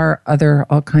there are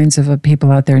all kinds of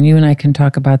people out there, and you and I can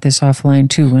talk about this offline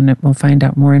too, and we'll find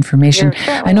out more information. You're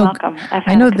certainly welcome. I've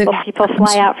had a couple people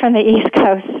fly out from the East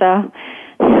Coast, so.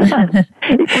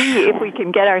 if we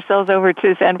can get ourselves over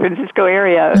to San Francisco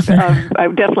area, I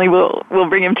definitely will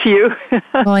bring him to you.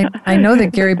 Well, I know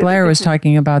that Gary Blair was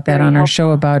talking about that on our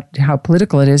show about how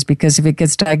political it is, because if it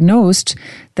gets diagnosed,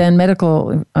 then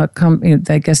medical, I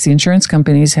guess the insurance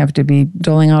companies have to be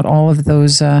doling out all of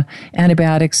those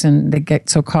antibiotics, and they get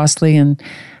so costly. And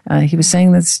he was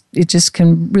saying that it just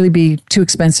can really be too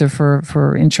expensive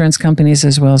for insurance companies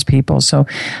as well as people. So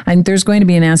there's going to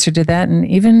be an answer to that. And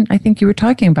even, I think you were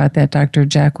talking about that, Dr.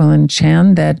 Jacqueline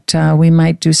Chan, that we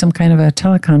might do some kind of a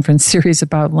teleconference series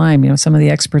about Lyme, some of the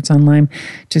experts on Lyme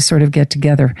to sort of get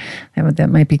together. That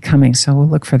might be coming, so we'll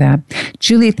look for that.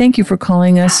 Julie, thank you for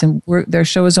calling us. And their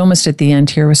show is almost at the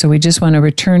end here, so we just want to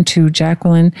return to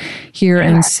Jacqueline here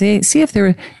and see if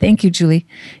there, thank you, Julie,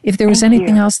 if there was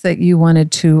anything else that you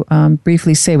wanted to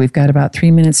briefly say. We've got about 3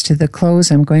 minutes to the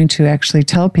close. I'm going to actually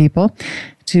tell people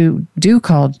to do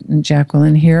call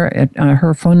Jacqueline here.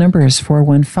 Her phone number is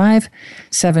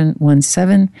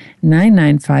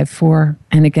 415-717-9954.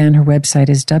 And again, her website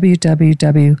is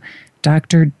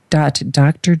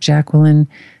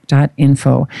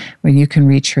www.drjacqueline.info, where you can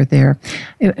reach her there.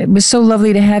 It was so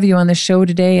lovely to have you on the show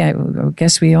today. I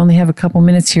guess we only have a couple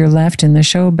minutes here left in the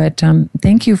show, but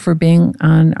thank you for being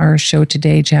on our show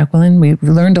today, Jacqueline. We've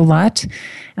learned a lot.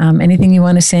 Anything you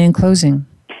want to say in closing?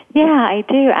 Yeah, I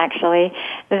do actually.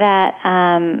 That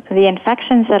the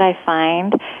infections that I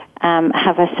find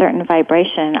have a certain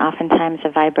vibration. Oftentimes a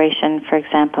vibration, for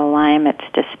example, Lyme, it's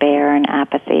despair and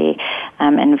apathy,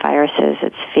 and viruses,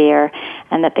 it's fear.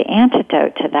 And that the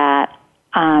antidote to that,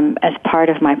 as part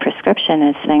of my prescription,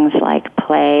 is things like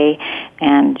play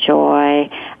and joy,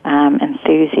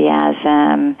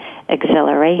 enthusiasm,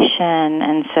 exhilaration.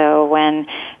 And so when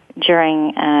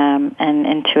during an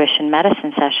intuition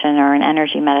medicine session or an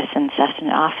energy medicine session,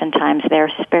 oftentimes their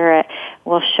spirit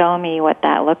will show me what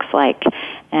that looks like.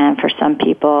 And for some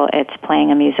people, it's playing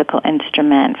a musical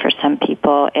instrument. For some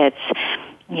people, it's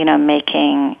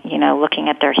looking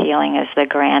at their healing as the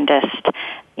grandest,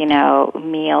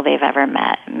 meal they've ever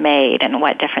made, and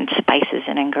what different spices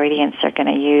and ingredients they're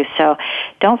going to use. So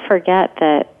don't forget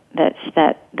that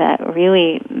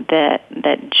really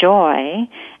that joy,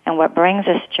 and what brings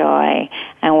us joy,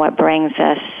 and what brings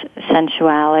us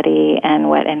sensuality, and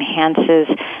what enhances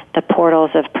the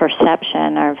portals of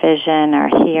perception, our vision, our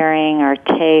hearing, our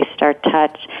taste, our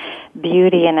touch,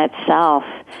 beauty in itself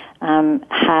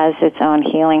has its own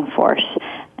healing force,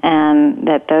 and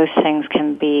that those things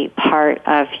can be part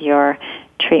of your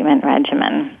treatment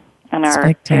regimen and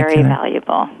are very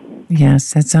valuable.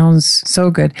 Yes, that sounds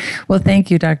so good. Well,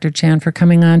 thank you, Dr. Chan, for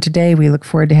coming on today. We look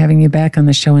forward to having you back on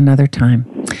the show another time.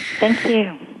 Thank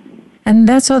you. And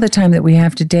that's all the time that we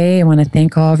have today. I want to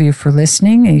thank all of you for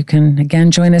listening. You can,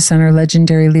 again, join us on our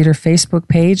Legendary Leader Facebook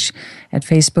page at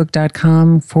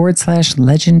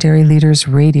facebook.com/Legendary Leaders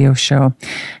Radio Show.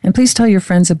 And please tell your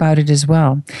friends about it as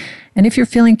well. And if you're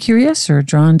feeling curious or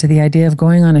drawn to the idea of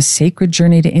going on a sacred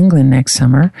journey to England next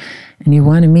summer, and you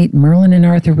want to meet Merlin and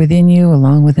Arthur within you,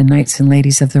 along with the knights and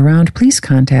ladies of the round, please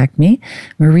contact me,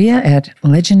 Maria at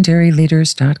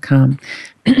legendaryleaders.com.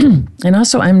 And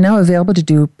also, I'm now available to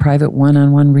do private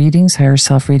one-on-one readings, higher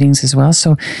self readings as well.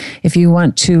 So if you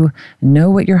want to know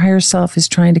what your higher self is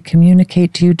trying to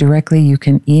communicate to you directly, you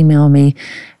can email me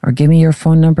or give me your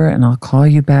phone number, and I'll call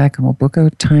you back, and we'll book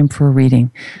a time for a reading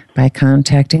by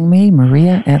contacting me,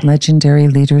 Maria at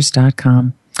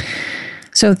legendaryleaders.com.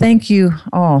 So thank you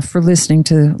all for listening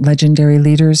to Legendary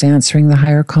Leaders Answering the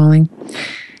Higher Calling.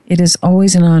 It is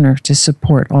always an honor to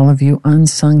support all of you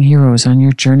unsung heroes on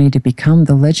your journey to become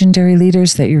the legendary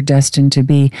leaders that you're destined to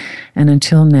be. And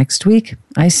until next week,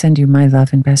 I send you my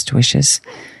love and best wishes.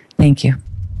 Thank you.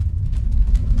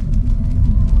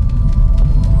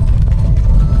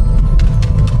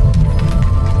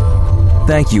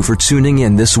 Thank you for tuning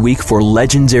in this week for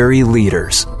Legendary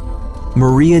Leaders.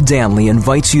 Maria Danley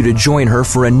invites you to join her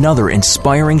for another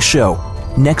inspiring show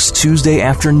next Tuesday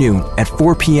afternoon at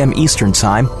 4 p.m. Eastern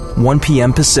Time, 1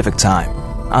 p.m. Pacific Time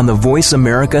on the Voice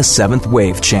America 7th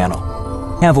Wave channel.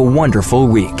 Have a wonderful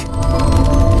week.